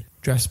a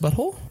dress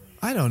butthole?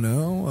 I don't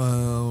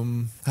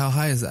know. How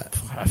high is that?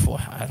 I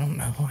don't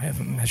know. I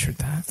haven't measured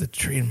that. The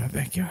tree in my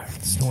backyard.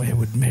 There's no way I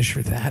would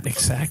measure that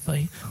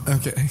exactly.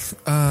 Okay.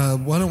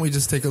 Why don't we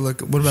just take a look?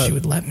 What about? She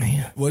would let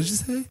me. What did you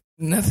say?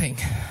 Nothing.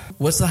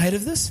 What's the height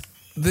of this?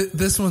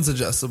 This one's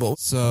adjustable,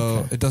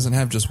 so it doesn't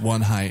have just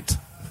one height.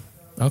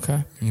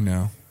 Okay. Do you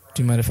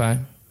mind if I?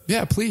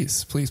 Yeah,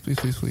 please.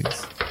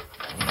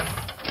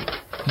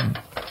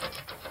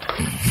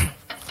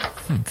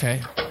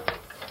 Okay.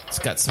 It's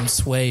got some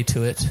sway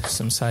to it,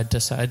 some side to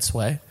side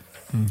sway.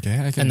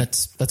 Okay, and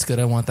that's good.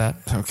 I want that.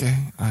 Okay,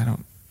 I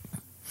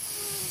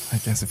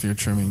guess if you're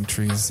trimming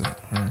trees,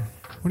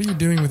 what are you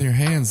doing with your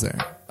hands there?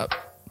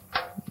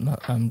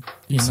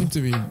 You seem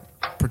to be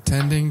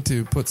pretending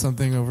to put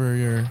something over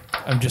your.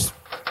 I'm just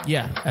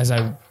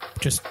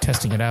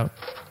testing it out,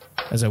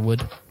 as I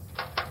would.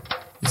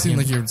 You seem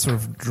like you're sort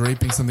of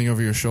draping something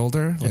over your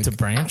shoulder. It's a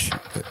branch.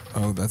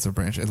 Oh, that's a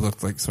branch. It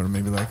looked like sort of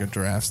maybe like a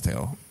giraffe's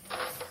tail.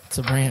 It's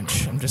a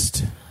branch. I'm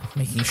just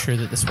making sure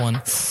that this one.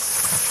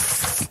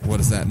 What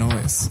is that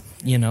noise?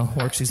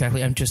 Works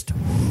exactly. I'm just.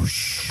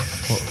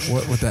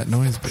 What would that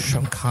noise be?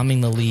 I'm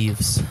calming the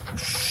leaves.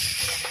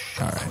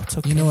 All right. It's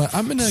okay. You know what?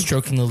 I'm gonna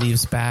stroking the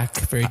leaves back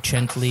very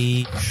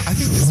gently. I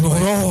think this one.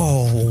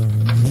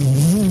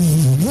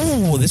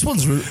 Oh, this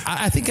one's.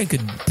 I think I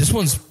could. This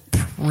one's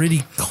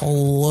pretty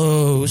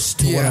close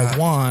to what I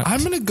want. I'm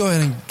going to go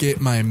ahead and get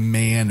my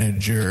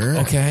manager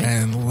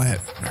and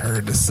let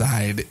her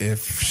decide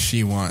if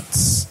she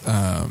wants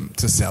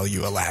to sell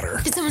you a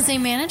ladder. Did someone say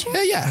manager?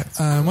 Yeah.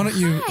 Why don't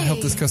you help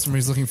this customer?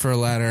 He's looking for a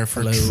ladder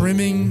for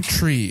trimming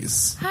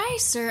trees. Hi,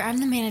 sir. I'm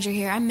the manager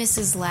here. I'm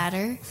Mrs.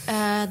 Ladder.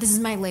 This is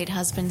my late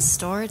husband's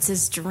store. It's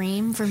his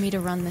dream for me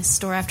to run this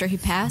store after he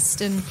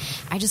passed, and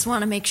I just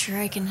want to make sure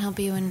I can help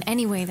you in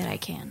any way that I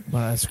can.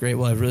 Well, that's great.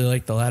 Well, I really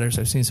like the ladders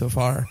I've seen so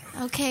far.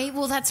 Okay,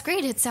 well, that's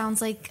great. It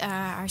sounds like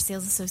our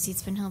sales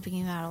associate's been helping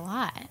you out a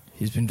lot.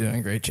 He's been doing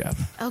a great job.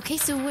 Okay,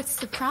 so what's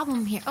the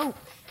problem here? Oh,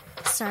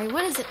 sorry,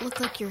 what does it look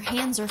like your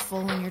hands are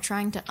full and you're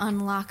trying to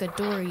unlock a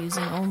door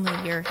using only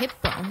your hip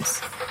bones?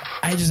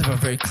 I just have a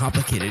very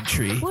complicated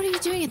tree. What are you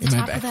doing at the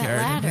top of that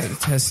ladder?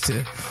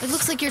 It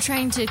looks like you're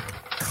trying to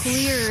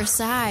clear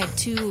aside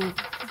 2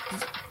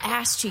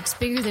 ass cheeks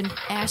bigger than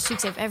ass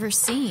cheeks I've ever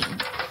seen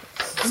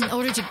in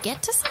order to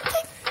get to something?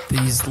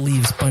 These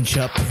leaves bunch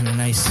up in a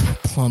nice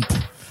plump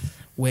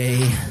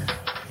way.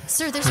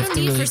 Sir, there's no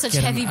need for such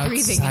heavy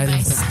breathing in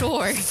my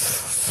store.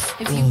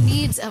 If you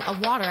need a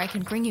water, I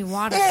can bring you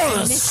water.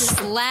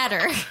 Mrs.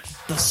 Ladder.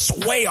 The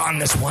sway on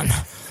this one.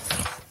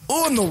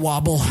 Oh, and the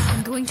wobble.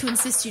 I'm going to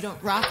insist you don't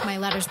rock my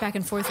ladders back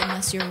and forth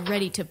unless you're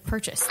ready to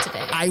purchase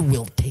today. I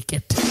will take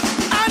it.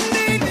 I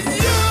need you.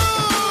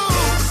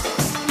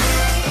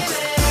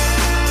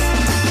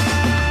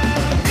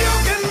 You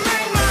can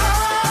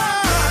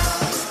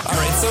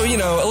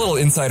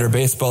insider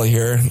baseball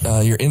here.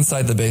 You're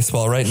inside the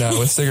baseball right now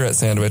with Cigarette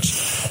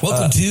Sandwich.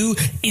 Welcome to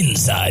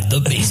Inside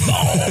the Baseball.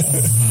 I'm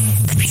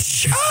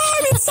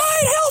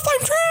inside. Help!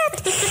 I'm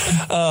trapped.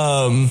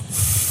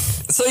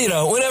 So,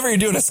 whenever you're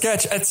doing a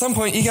sketch, at some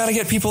point you got to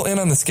get people in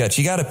on the sketch.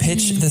 You got to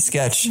pitch the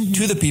sketch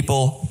to the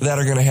people that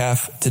are going to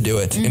have to do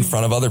it in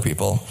front of other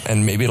people,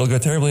 and maybe it'll go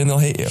terribly and they'll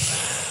hate you.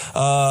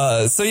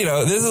 This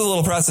is a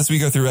little process we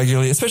go through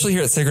regularly, especially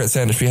here at Cigarette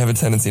Sandwich. We have a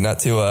tendency not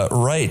to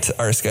write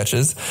our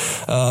sketches.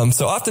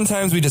 So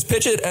oftentimes we just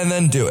pitch it and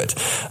then do it,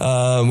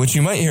 which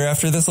you might hear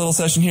after this little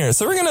session here.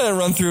 So we're going to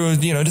run through,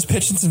 just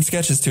pitching some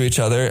sketches to each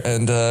other,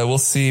 and we'll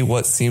see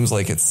what seems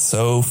like it's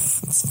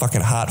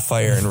fucking hot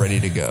fire and ready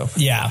to go.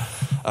 Yeah.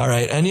 All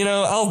right. And,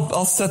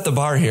 I'll set the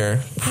bar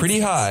here pretty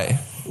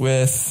high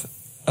with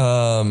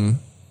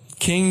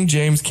King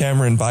James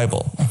Cameron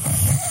Bible.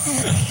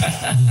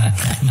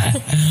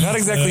 Not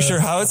exactly sure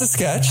how it's a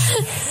sketch,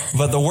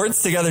 but the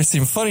words together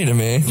seem funny to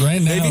me.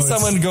 Right now, maybe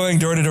someone going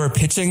door to door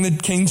pitching the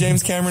King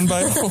James Cameron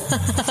Bible.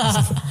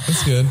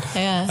 That's good.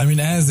 Yeah. I mean,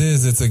 as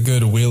is, it's a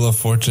good Wheel of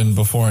Fortune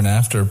before and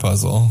after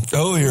puzzle.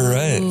 Oh, you're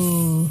right.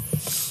 Ooh.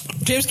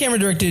 James Cameron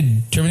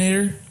directed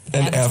Terminator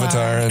And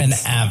Avatar. and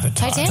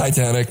Avatar.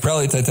 Titanic.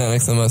 Probably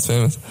Titanic's the most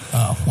famous.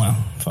 Oh, well,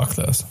 fuck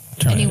those. And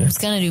he Terminator. was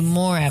going to do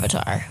more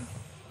Avatar,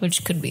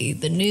 which could be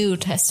the New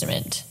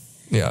Testament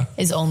Yeah.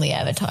 is only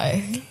Avatar.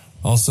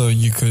 Also,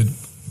 you could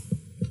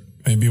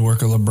maybe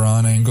work a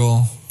LeBron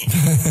angle.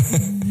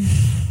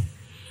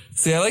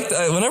 See, I like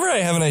whenever I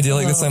have an idea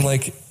like this, I'm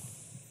like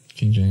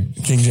King James.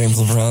 King James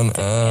LeBron.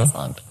 That's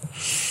long.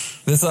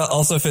 This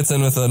also fits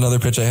in with another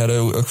pitch I had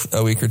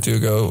a week or two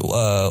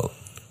ago.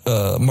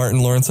 Martin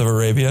Lawrence of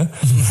Arabia.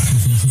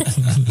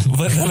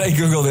 But then I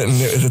Googled it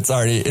and it's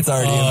already a meme.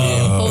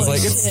 I was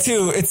like,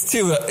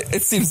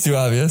 it seems too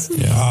obvious.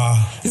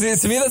 Yeah. See,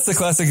 to me, that's the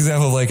classic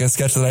example of like a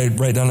sketch that I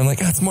write down. I'm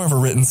like, it's more of a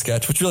written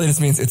sketch, which really just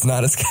means it's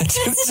not a sketch.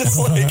 It's just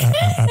like,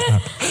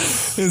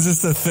 it's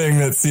just a thing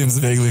that seems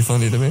vaguely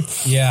funny to me.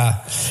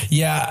 Yeah.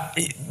 Yeah.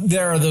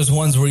 There are those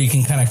ones where you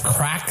can kind of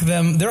crack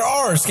them. There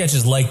are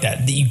sketches like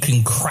that you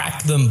can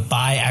crack them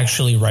by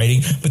actually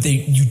writing, but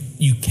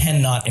you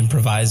cannot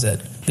improvise it.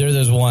 There are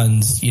those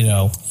ones,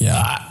 I'm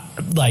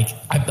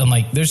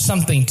like, there's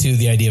something to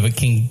the idea of a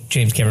King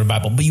James Cameron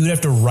Bible, but you would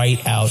have to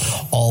write out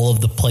all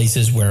of the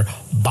places where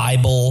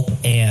Bible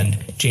and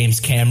James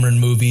Cameron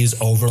movies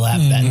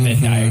overlap that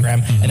Venn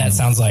diagram. And that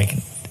sounds like,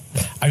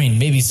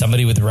 maybe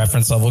somebody with a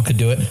reference level could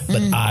do it,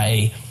 but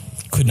I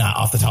could not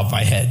off the top of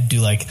my head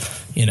do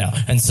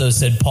and so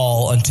said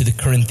Paul unto the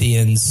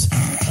Corinthians,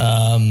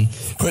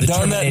 put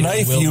down that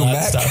knife, you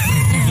Mac.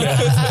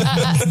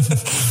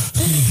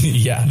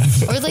 Yeah.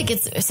 Or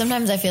it's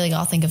sometimes I feel like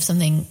I'll think of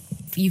something,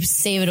 you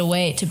save it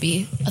away to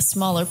be a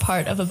smaller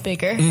part of a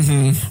bigger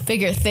thing.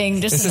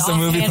 It's just a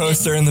movie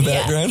poster in the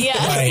background.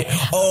 Yeah. Right.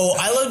 Oh,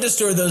 I love to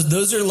store those.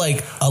 Those are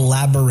like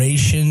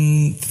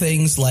elaboration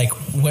things, like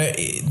where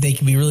they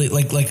can be really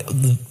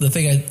the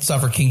thing I saw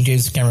for King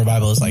James Cameron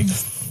Bible is like,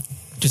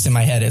 just in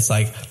my head, it's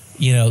like,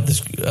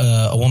 this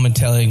a woman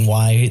telling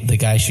why the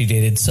guy she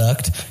dated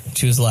sucked.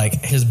 She was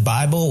like, his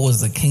Bible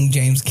was the King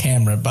James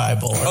Cameron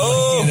Bible.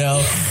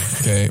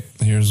 Okay,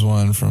 here's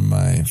one from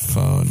my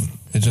phone.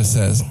 It just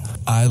says,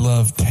 I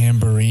love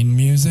tambourine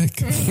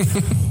music.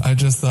 I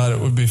just thought it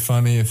would be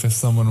funny if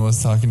someone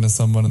was talking to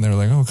someone and they were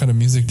like, oh, what kind of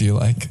music do you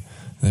like?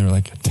 And they were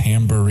like,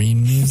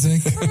 tambourine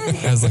music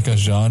as like a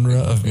genre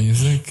of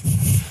music.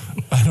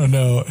 I don't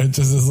know. It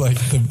just is like,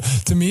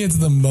 to me, it's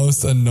the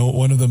most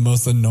one of the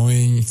most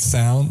annoying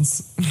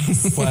sounds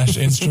 /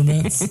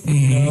 instruments.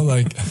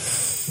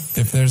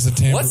 If there's a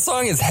tambourine. What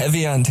song is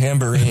heavy on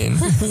tambourine?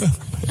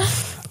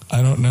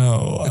 I don't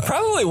know.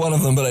 Probably one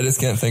of them, but I just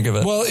can't think of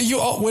it. Well,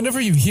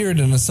 whenever you hear it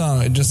in a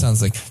song, it just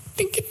sounds like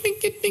dink it,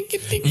 dink it, dink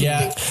it, dink it.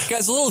 Yeah.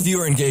 Guys, a little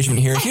viewer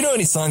engagement here. If you know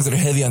any songs that are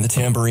heavy on the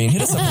tambourine,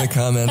 hit us up in the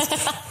comments.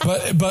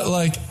 But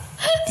like,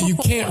 you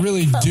can't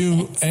really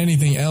do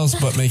anything else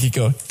but make it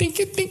go dink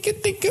it,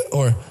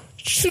 or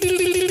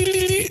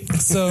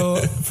so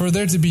for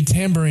there to be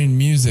tambourine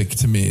music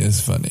to me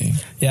is funny.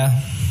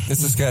 Yeah.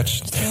 It's a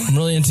sketch. I'm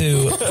really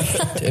into.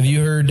 Have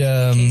you heard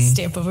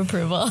Stamp of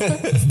approval.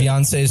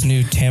 Beyonce's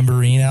new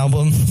Tambourine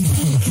album?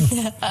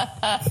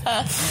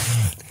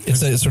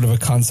 It's a sort of a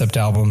concept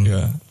album,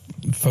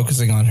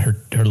 focusing on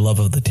her love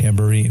of the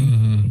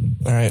tambourine.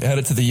 All right, add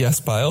it to the yes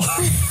pile.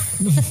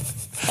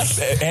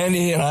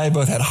 Andy and I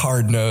both had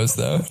hard nose,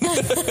 though.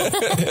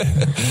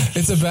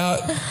 It's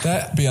about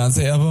that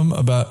Beyonce album.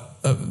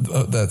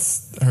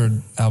 That's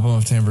her album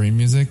of tambourine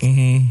music.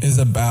 Is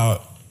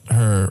about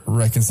her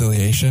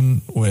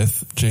reconciliation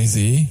with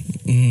Jay-Z,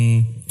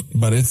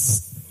 but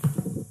it's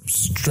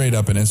straight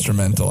up an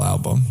instrumental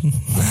album.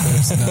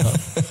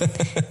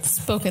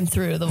 Spoken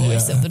through the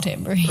voice of the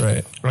tambourine.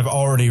 Right. I've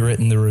already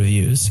written the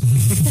reviews,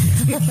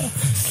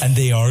 and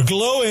they are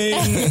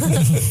glowing.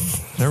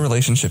 Their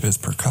relationship is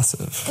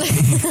percussive.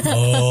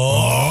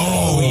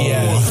 Oh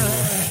yeah.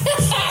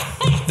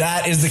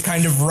 That is the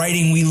kind of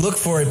writing we look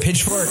for at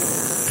Pitchfork.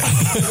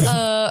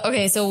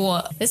 Okay,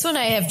 so this one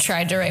I have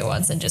tried to write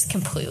once and just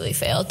completely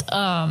failed.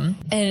 And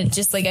it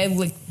just like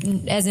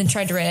as in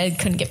tried to write, I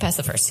couldn't get past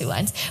the first 2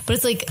 lines. But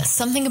it's like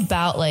something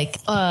about like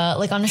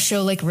on a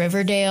show like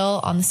Riverdale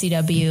on the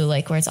CW,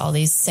 like where it's all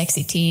these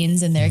sexy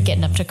teens and they're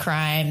getting up to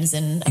crimes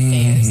and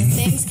affairs and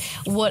things.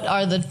 What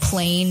are the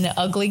plain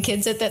ugly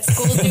kids at that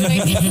school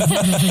doing?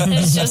 And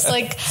it's just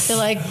like they're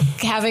like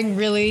having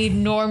really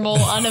normal,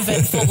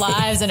 uneventful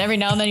lives, and every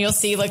now and then you'll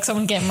see like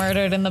someone get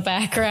murdered in the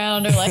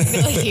background, or like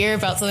you'll hear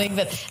about something,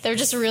 but they're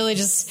just really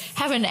just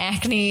having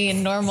acne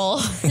and normal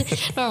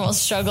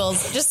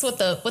struggles, just with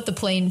the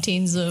plain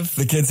teens of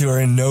the kids who are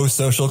in no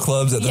social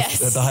clubs at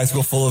the high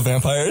school full of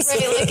vampires.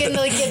 Right,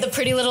 like in the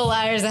Pretty Little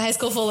Liars, the high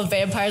school full of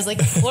vampires.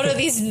 Like, what are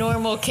these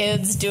normal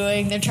kids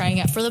doing? They're trying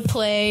out for the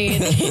play.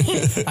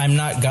 I'm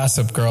not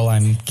Gossip Girl.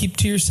 I'm keep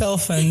to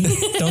yourself and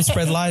don't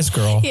spread lies,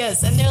 girl.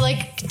 Yes, and they're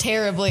like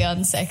terribly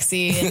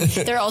unsexy. And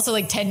they're also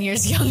like 10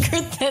 years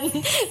younger than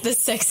the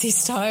sexy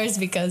stars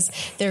because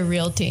they're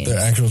real teens. They're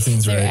actual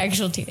teens, right? They're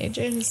actual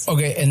teenagers.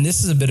 Okay, and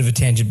this is a bit of a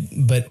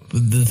tangent, but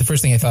the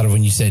first thing I thought of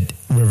when you said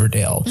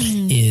Riverdale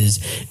is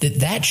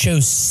that show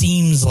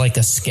seems like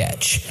a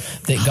sketch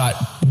that got...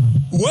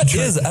 What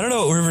is? I don't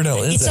know what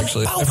Riverdale is,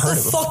 actually. I've heard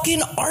of it.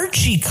 Fucking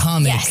Archie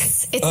comic.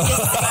 Yes. It's the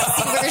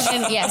sexy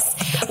version,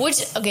 yes.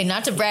 Which, okay,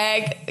 not to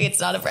brag,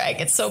 it's not a brag,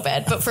 it's so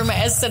bad. But for my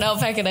SNL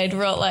packet, I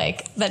wrote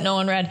like, that no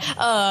one read.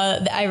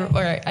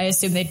 I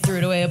assume they threw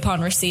it away upon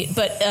receipt.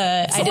 But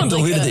someone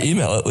deleted the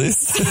email at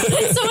least.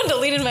 Someone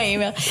deleted my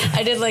email.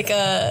 I did like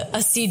a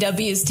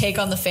CW's take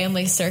on the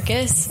family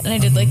circus. And I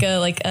did like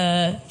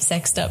a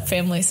sexed up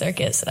family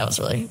circus. And I was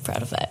really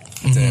proud of that.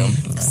 Damn.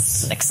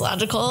 Next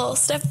logical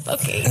step,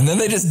 okay. And then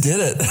they just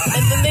did it.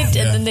 And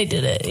then they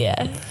did it,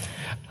 yeah.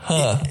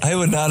 Huh. I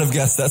would not have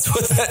guessed that's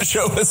what that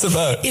show was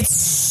about. It's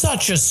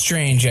such a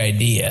strange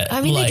idea.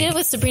 I mean, they did it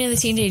with Sabrina the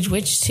Teenage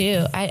Witch,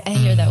 too. I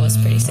hear that was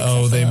pretty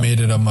successful. Oh, they made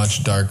it a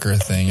much darker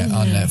thing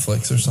on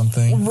Netflix or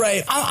something.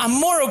 Right. I'm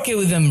more okay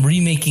with them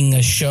remaking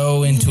a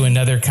show into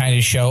another kind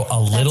of show a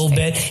little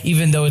bit,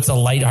 even though it's a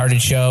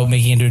lighthearted show,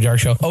 making it into a dark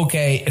show.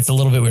 Okay, it's a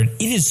little bit weird.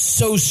 It is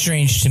so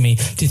strange to me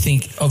to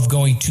think of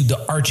going to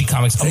the Archie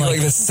comics. I'm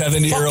like the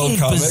 70-year-old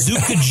comic.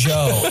 Bazooka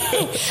Joe.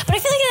 But I feel like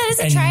that is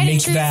a and tried and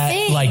make true that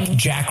thing. like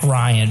Jack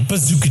Ryan.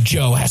 Bazooka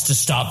Joe has to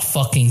stop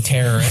fucking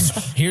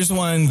terrorists. Here's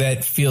one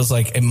that feels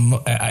like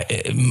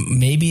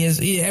maybe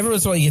every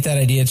once in a while you get that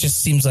idea. It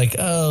just seems like,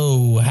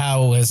 oh,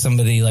 how has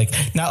somebody like,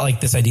 not like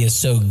this idea is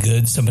so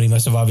good, somebody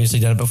must have obviously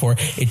done it before.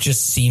 It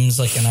just seems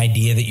like an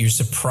idea that you're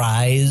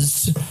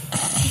surprised,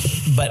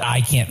 but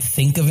I can't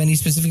think of any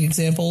specific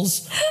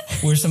examples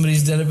where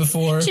somebody's done it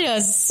before.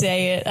 Just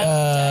say it.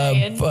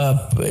 I'm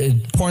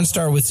dying. Porn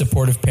star with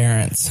supportive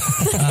parents.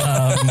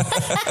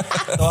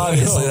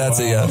 Obviously, that's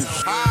a yes.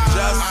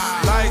 Just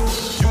like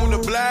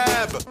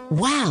Uniblab.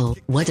 Wow,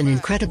 what an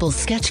incredible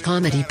sketch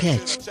comedy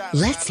pitch.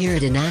 Let's hear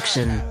it in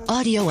action.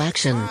 Audio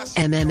action.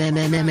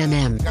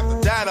 MMMMMMM. Got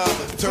the data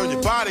to turn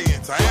your body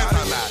into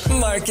anti-lag.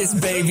 Marcus,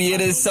 baby,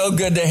 it is so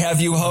good to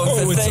have you home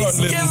for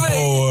Thanksgiving.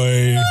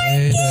 Boy.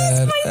 Hey,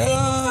 Dad.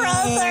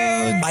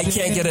 I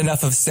can't get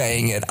enough of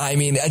saying it. I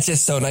mean, it's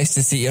just so nice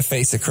to see your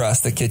face across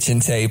the kitchen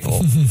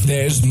table.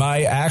 There's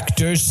my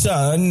actor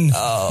son,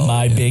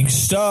 my big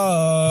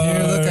star.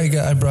 Here, look,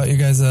 I brought you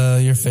guys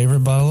your favorite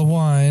bottle of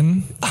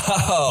wine.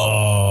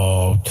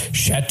 Oh,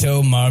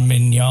 Chateau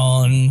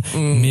Marmignon,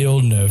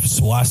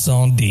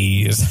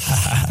 1970.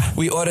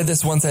 We ordered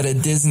this once at a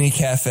Disney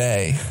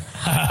cafe.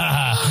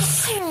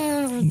 I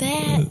remember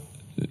that.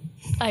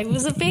 I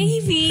was a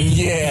baby.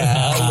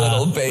 Yeah, a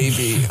little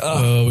baby.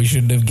 Oh, we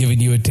shouldn't have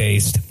given you a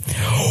taste.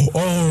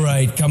 All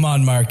right, come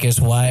on, Marcus.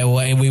 Why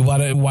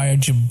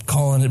aren't you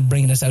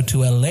bringing us out to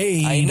LA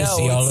to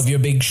see all of your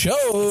big shows?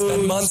 It's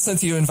been months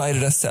since you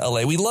invited us to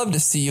LA. We'd love to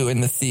see you in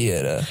the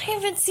theater. I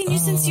haven't seen you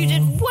since you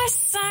did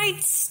West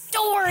Side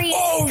Story.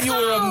 Oh, you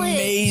were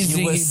amazing.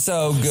 You were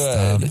so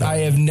good. I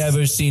have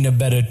never seen a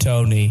better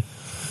Tony.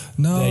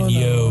 No.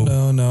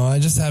 I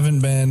just haven't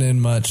been in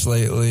much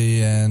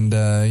lately, and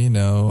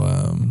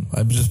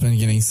I've just been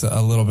getting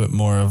a little bit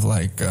more of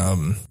like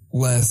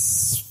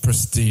less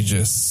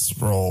prestigious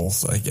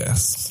roles, I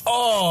guess.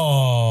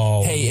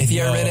 Oh, hey, if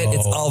you're in it,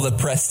 it's all the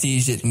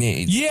prestige it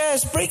needs.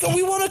 Yes, Breaker,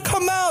 we want to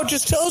come out.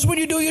 Just tell us when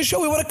you're doing your show.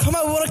 We want to come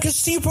out. We want to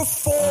see you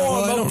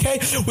perform, okay?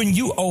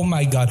 Oh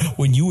my God,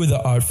 when you were the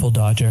Artful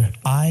Dodger,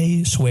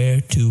 I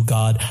swear to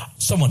God,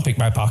 someone pick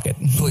my pocket.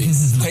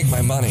 Please, take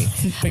my money.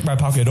 Pick my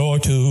pocket or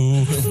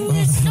two.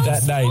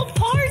 That night.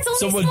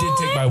 Someone did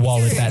take my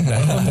wallet that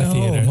night at the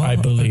theater, I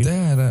believe.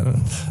 Dad, I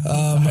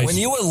don't know. When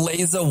you were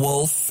Laser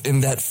Wolf in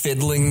that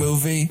fiddling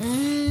movie,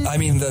 I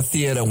mean the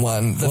theater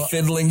one, the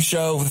fiddling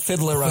show, the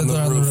Fiddler on the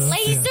Roof.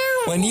 Laser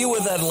When you were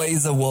that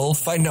Laser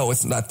Wolf, I know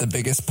it's not the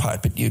biggest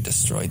part, but you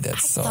destroyed that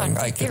song.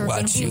 I could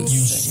watch you. You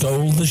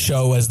stole the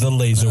show as the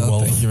Laser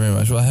Wolf. Thank you very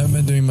much. Well, I haven't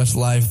been doing much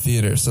live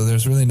theater, so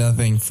there's really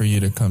nothing for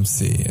you to come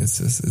see.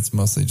 It's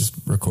mostly just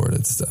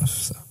recorded stuff.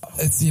 So.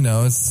 it's, you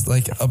know, it's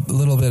like a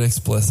little bit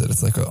explicit.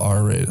 It's like an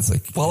R rated. It's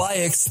like, well, I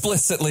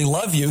explicitly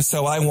love you,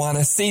 so I want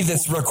to see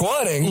this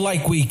recording.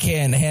 Like we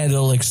can't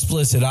handle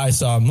explicit. I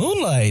saw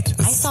Moonlight.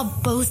 I saw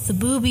both the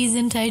boobies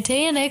in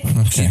Titanic.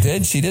 She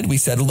did. We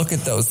said, look at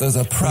those. Those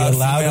are proud We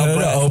allowed female her to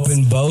breasts.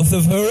 open both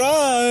of her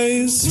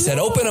eyes. We said,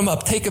 open them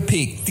up, take a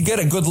peek, to get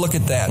a good look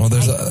at that. well,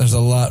 there's a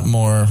lot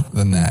more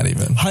than that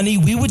even. Honey,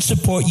 we would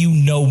support you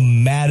no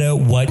matter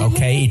what,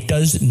 okay? It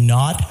does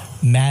not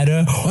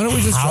matter Why don't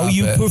we just how drop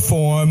you it?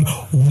 perform.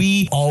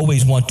 We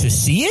always want to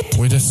see it.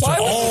 We just Why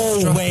would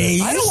we drop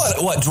always. it? I don't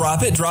want what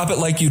drop it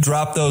like you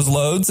drop those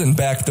loads in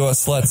Backdoor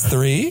Sluts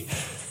 3.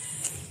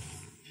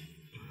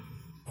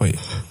 Wait,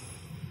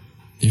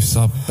 you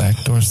saw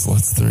Backdoor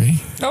Sluts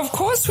 3? Of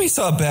course we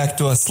saw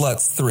Backdoor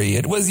Sluts 3.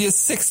 It was your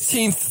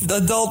 16th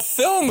adult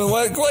film, and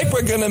like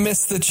we're gonna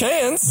miss the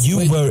chance.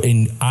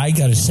 I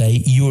gotta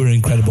say, you were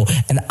incredible.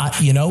 And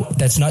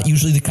that's not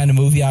usually the kind of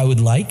movie I would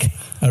like,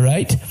 all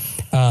right?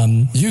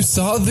 You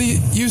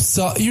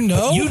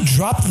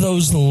dropped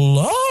those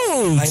loads,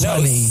 I know,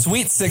 honey.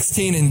 sweet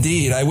 16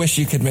 indeed. I wish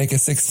you could make a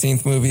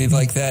 16th movie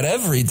like that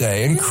every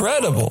day.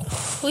 Incredible.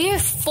 Well, your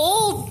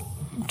full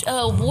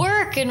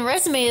work and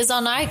resume is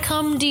on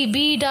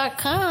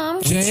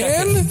icomdb.com.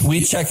 Jan?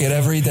 We check it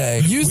every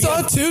day. You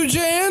saw too,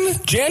 Jan?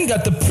 Jan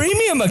got the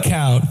premium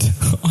account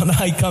on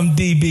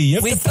iComeDB. You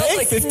have We to felt pay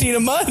like- $15 a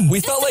month. We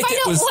felt like Find it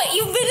out was. what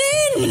you've been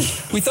in.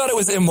 We thought it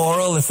was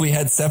immoral if we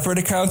had separate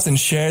accounts and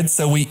shared,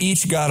 so we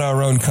each got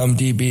our own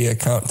ComeDB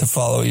account to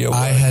follow your work.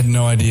 I had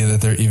no idea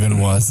that there even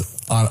was.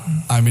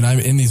 I'm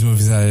in these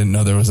movies and I didn't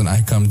know there was an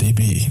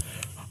iComeDB.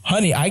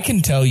 Honey, I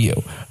can tell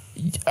you,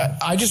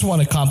 I just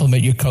want to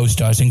compliment your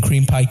co-stars in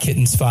Cream Pie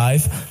Kittens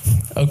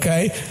 5,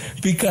 okay?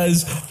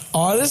 Because,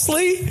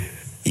 honestly,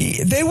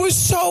 they were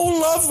so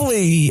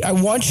lovely. I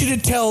want you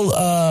to tell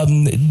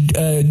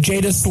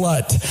Jada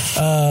Slut.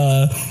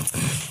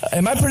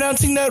 Am I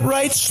pronouncing that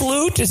right?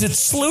 Sloot? Is it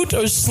Sloot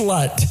or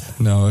Slut?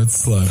 No,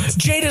 it's Slut.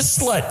 Jada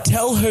Slut,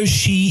 tell her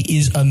she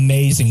is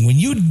amazing. When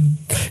you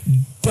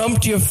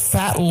dumped your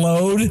fat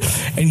load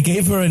and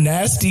gave her a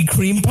nasty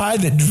cream pie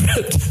that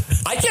dripped.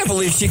 I can't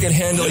believe she could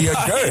handle your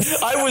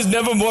girth. I was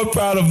never more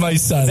proud of my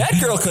son.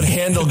 That girl could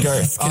handle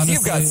girth, because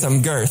you've got Honestly,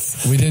 some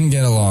girth. We didn't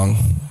get along.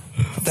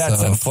 That's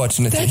So-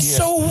 unfortunate to That's hear.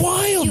 so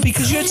wild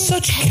because you had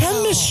such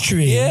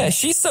chemistry. Yeah,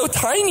 she's so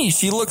tiny.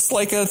 She looks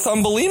like a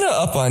Thumbelina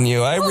up on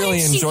you. I really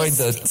Well, she enjoyed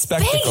the was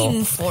spectacle.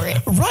 begging for it.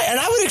 Right, and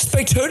I would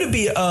expect her to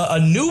be a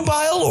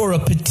nubile or a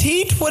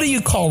petite. What do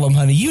you call them,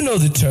 honey? You know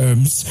the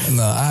terms.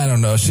 No, I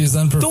don't know. She's The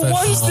unprofessional.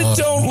 ones that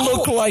don't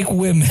look like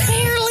women.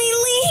 Barely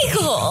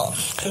legal.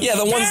 Yeah,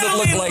 the ones that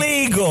look Barely like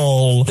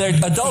legal. they're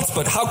adults,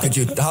 but how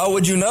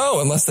would you know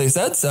unless they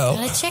said so?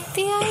 Gotta check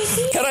the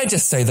ID. Can I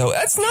just say, though,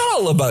 it's not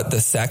all about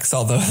the sex,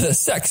 although the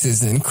sex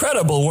is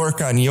incredible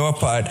work on your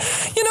part.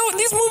 You know,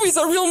 these movies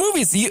are real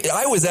movies.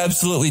 I was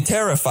absolutely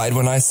terrified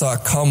when I saw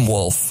Cum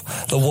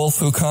Wolf, the wolf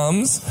who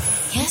comes.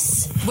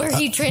 Yes, where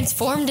he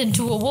transformed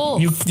into a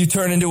wolf. You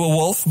turn into a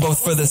wolf,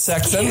 both for the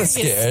sex and the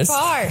scares.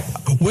 Part.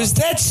 Was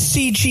that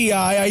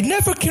CGI? I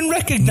never can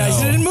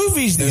recognize No, it in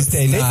movies these it's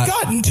days. not. They've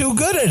gotten too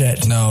good at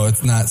it. No,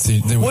 it's not.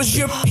 Was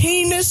your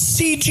penis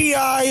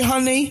CGI,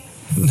 honey?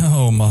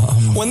 No,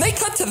 Mom. When they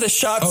cut to the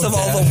shots Oh, of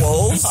all Dad. the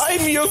wolves,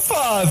 I'm your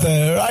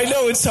father. I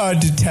know it's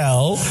hard to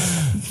tell.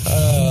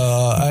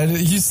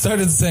 You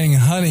started saying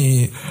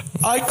honey.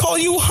 I call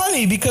you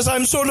honey because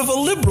I'm sort of a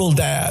liberal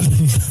dad.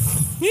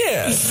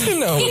 yeah, you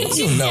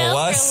know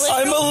us.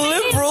 I'm a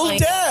liberal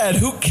dad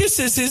who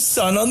kisses his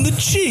son on the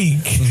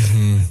cheek.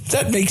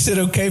 That makes it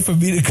okay for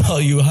me to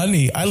call you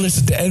honey. I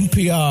listen to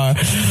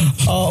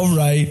NPR. All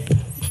right.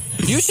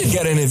 You should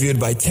get interviewed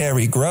by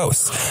Terry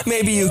Gross.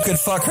 Maybe you could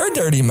fuck her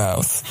dirty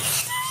mouth.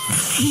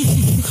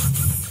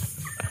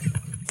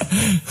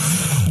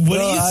 What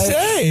do you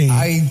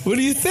say? What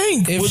do you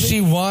think? If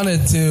she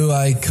wanted to,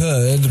 I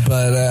could,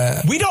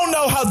 but We don't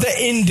know how the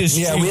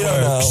industry Yeah, we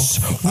don't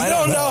works. know. We I don't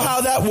don't know know.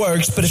 how that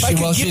works, but if I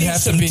could give you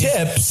some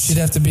tips. She'd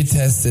have to be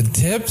tested.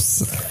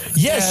 Tips?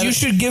 Yes, you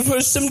should give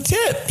her some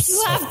tips.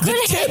 You have The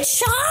good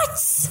tips.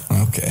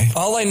 headshots. Okay.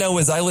 All I know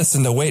is I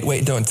listen to Wait,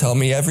 Wait, Don't Tell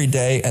Me every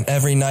day, and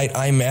every night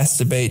I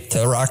masturbate to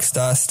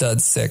Rockstar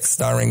Stud 6,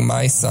 starring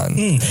my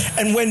son.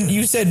 And when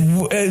you said,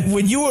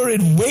 when you were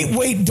in Wait,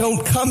 Wait,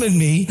 Don't Come in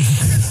Me,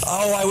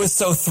 Oh, I was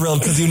so thrilled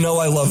because you know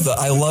I love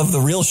the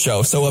real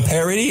show. So a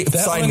parody,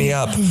 sign me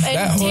up.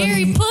 And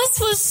Terry Puss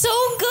was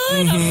so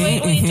good.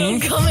 Wait, don't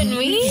come at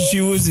me.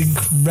 she was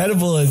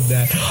incredible in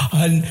that.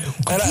 And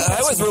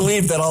I was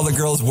relieved that all the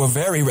girls were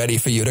very ready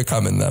for you to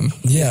come in them.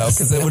 Yes.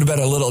 Because it would have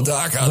been a little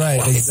dark Right,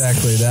 otherwise.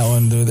 exactly. That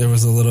one, there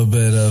was a little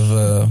bit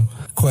of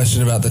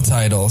question about the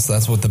title, so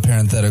that's what the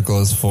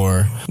parenthetical is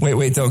for. Wait,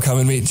 Wait, Don't Come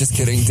in Me. Just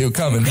kidding. Do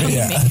come in me.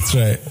 Yeah, that's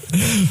right.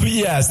 But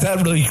yes,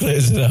 that really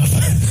clears it up.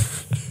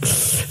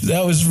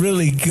 That was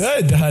really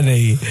good,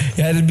 honey.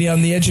 You had me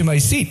on the edge of my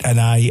seat, and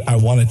I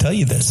want to tell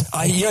you this.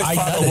 Your father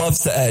got it. loves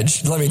to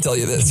edge. Let me tell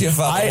you this. Your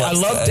father I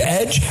loves love to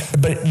edge,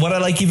 but what I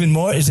like even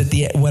more is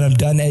when I'm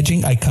done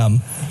edging, I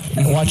come.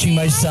 watching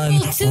my son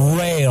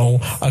rail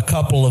a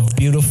couple of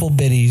beautiful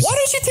biddies. Why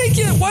don't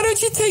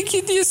you take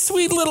your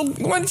sweet little?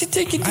 Why don't you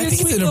take your? I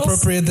think it's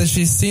inappropriate that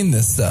she's seen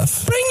this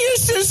stuff. Bring your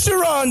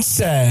sister on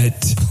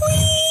set.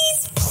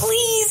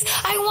 Please,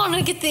 I want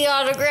to get the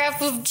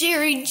autograph of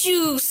Jerry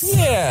Juice.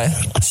 Yeah,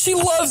 she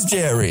loves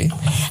Jerry.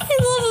 I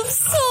love him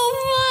so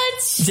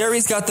much.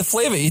 Jerry's got the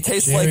flavor. He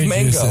tastes Jerry like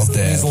mango. Juice is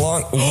dead. He's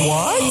long.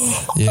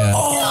 What? Yeah.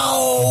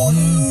 Oh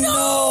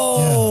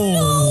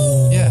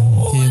no! Yeah.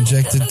 He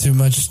injected too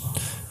much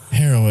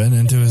heroin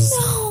into his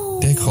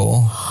dick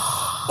hole.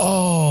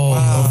 Oh,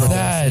 Wow.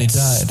 that's He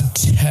died.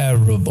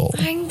 terrible.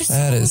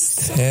 That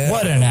is terrible.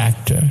 What an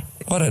actor!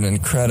 What an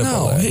incredible.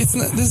 No, act. it's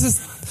not.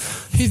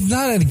 He's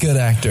not a good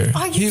actor.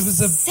 Are you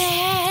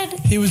sad?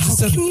 He was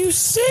just Can you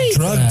say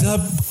drugged that?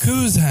 up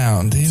goose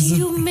hound. Do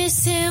you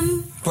miss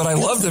him? But I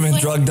loved him in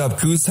Drugged Up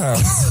Goose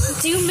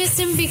Hounds. Do you miss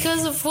him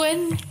because of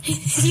when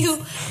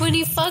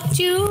he fucked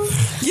you?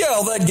 Yeah,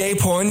 all that gay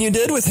porn you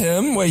did with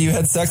him, where you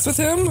had sex with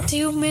him. Do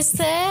you miss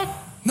that?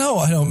 No,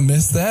 I don't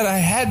miss that. I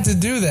had to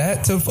do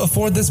that to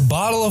afford this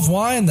bottle of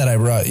wine that I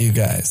brought you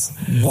guys.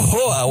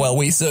 Whoa, well,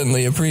 we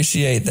certainly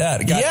appreciate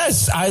that.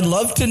 Yes, I'd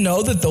love to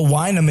know that the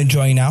wine I'm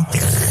enjoying now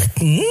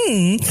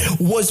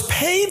was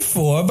paid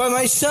for by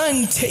my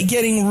son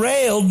getting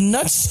railed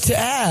nuts to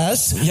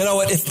ass. You know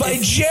what? By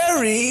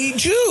Jerry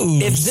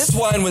Juice. If this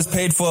wine was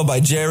paid for by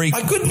Jerry,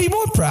 I couldn't be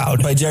more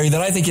proud. by Jerry,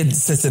 then I think your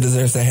sister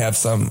deserves to have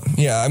some.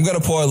 Yeah, I'm going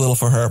to pour a little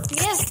for her.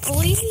 Yes,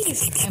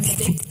 please. I'm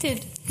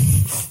addicted.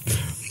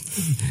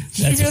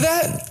 Did you hear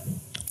that?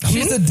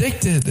 She's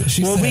addicted.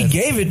 She Well, said. we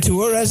gave it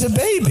to her as a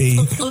baby.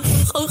 All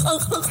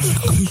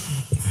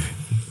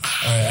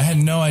right, I had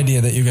no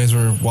idea that you guys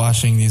were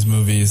watching these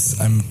movies.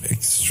 I'm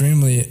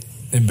extremely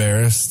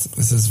embarrassed.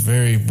 This is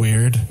very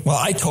weird. Well,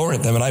 I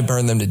torrent them and I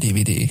burn them to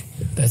DVD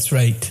That's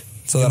right.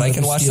 so that I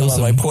can watch them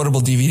on my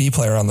portable DVD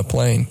player on the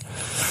plane.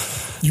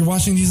 You're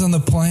watching these on the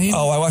plane?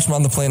 Oh, I watch them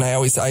on the plane. I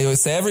always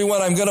say,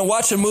 everyone, I'm going to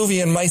watch a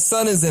movie and my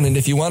son is in it.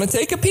 If you want to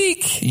take a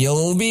peek,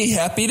 you'll be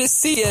happy to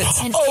see it.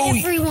 And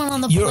everyone on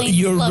the plane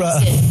Your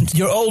loves it.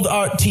 your old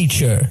art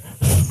teacher,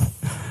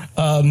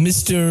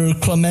 Mr.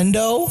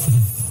 Clemendo,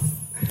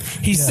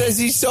 he says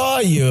he saw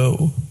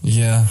you.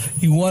 Yeah.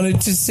 He wanted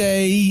to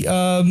say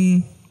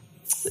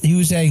he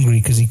was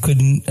angry because he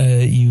couldn't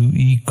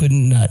you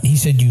couldn't nut. He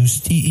said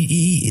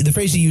the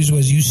phrase he used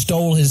was you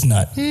stole his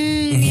nut.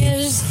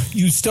 Yes.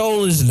 You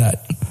stole his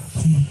nut.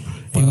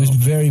 He was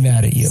very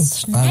mad at you.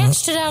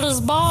 Snatched it out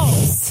his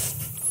balls.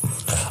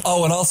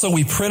 Oh, and also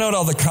we print out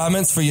all the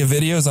comments for your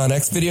videos on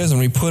X videos and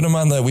we put them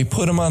on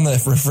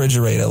the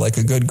refrigerator like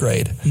a good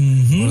grade. What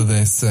do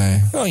they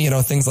say? Oh, you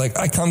know, things like,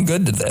 I come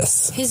good to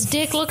this. His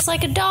dick looks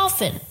like a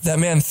dolphin. That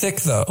man thick,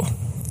 though.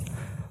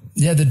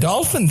 Yeah, the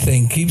dolphin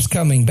thing keeps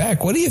coming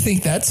back. What do you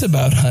think that's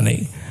about,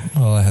 honey?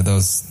 Well, I had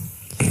those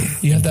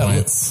You have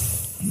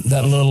implants.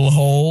 that little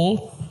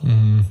hole,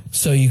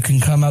 so you can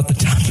come out the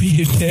top of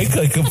your dick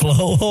like a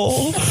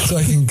blowhole. So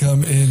I can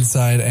come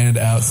inside and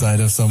outside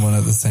of someone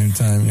at the same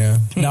time, yeah.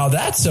 Now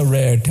that's a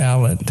rare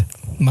talent,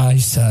 my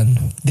son,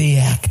 the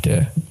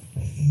actor.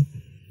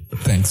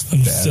 Thanks,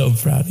 I'm Dad. so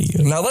proud of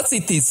you. Now let's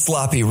eat these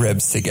sloppy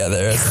ribs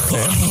together.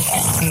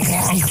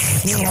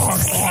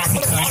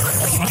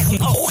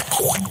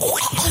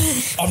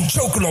 I'm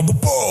choking on the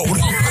bone.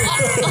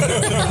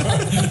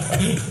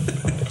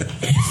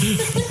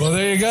 Well,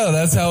 there you go.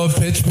 That's how a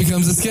pitch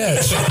becomes a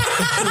sketch.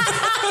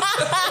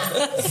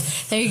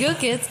 There you go,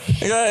 kids.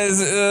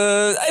 Guys,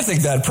 I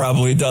think that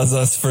probably does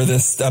us for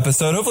this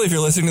episode. Hopefully, if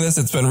you're listening to this,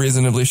 it's been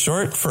reasonably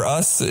short. For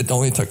us, it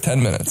only took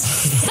 10 minutes.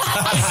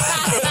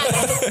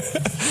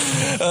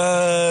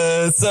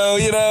 So,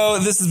 you know,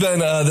 this has been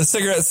the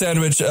Cigarette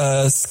Sandwich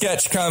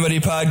sketch comedy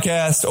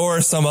podcast, or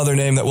some other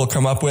name that we'll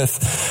come up with.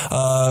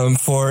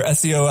 For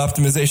SEO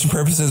optimization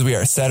purposes, we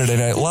are Saturday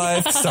Night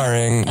Live,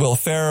 starring Will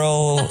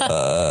Ferrell.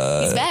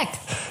 He's back.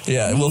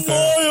 Yeah, Will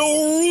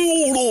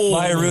Ferrell.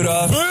 Maya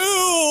Rudolph.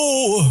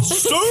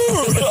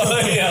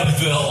 Yeah,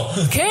 Bill.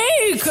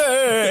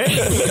 Caker.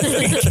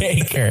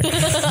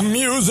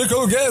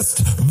 Musical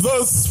guest,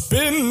 the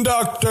Spin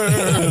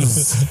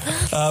Doctors.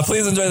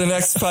 Please enjoy the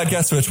next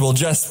podcast, which will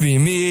just be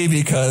me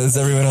because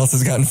everyone else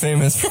has gotten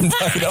famous from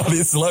talking to all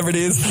these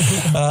celebrities.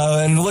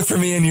 And look for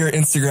me in your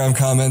Instagram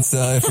comments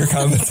if you're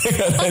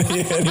commenting on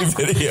any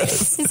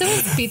videos. Is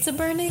someone's pizza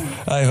burning?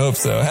 I hope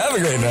so. Have a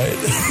great night.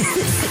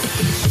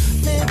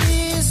 Maybe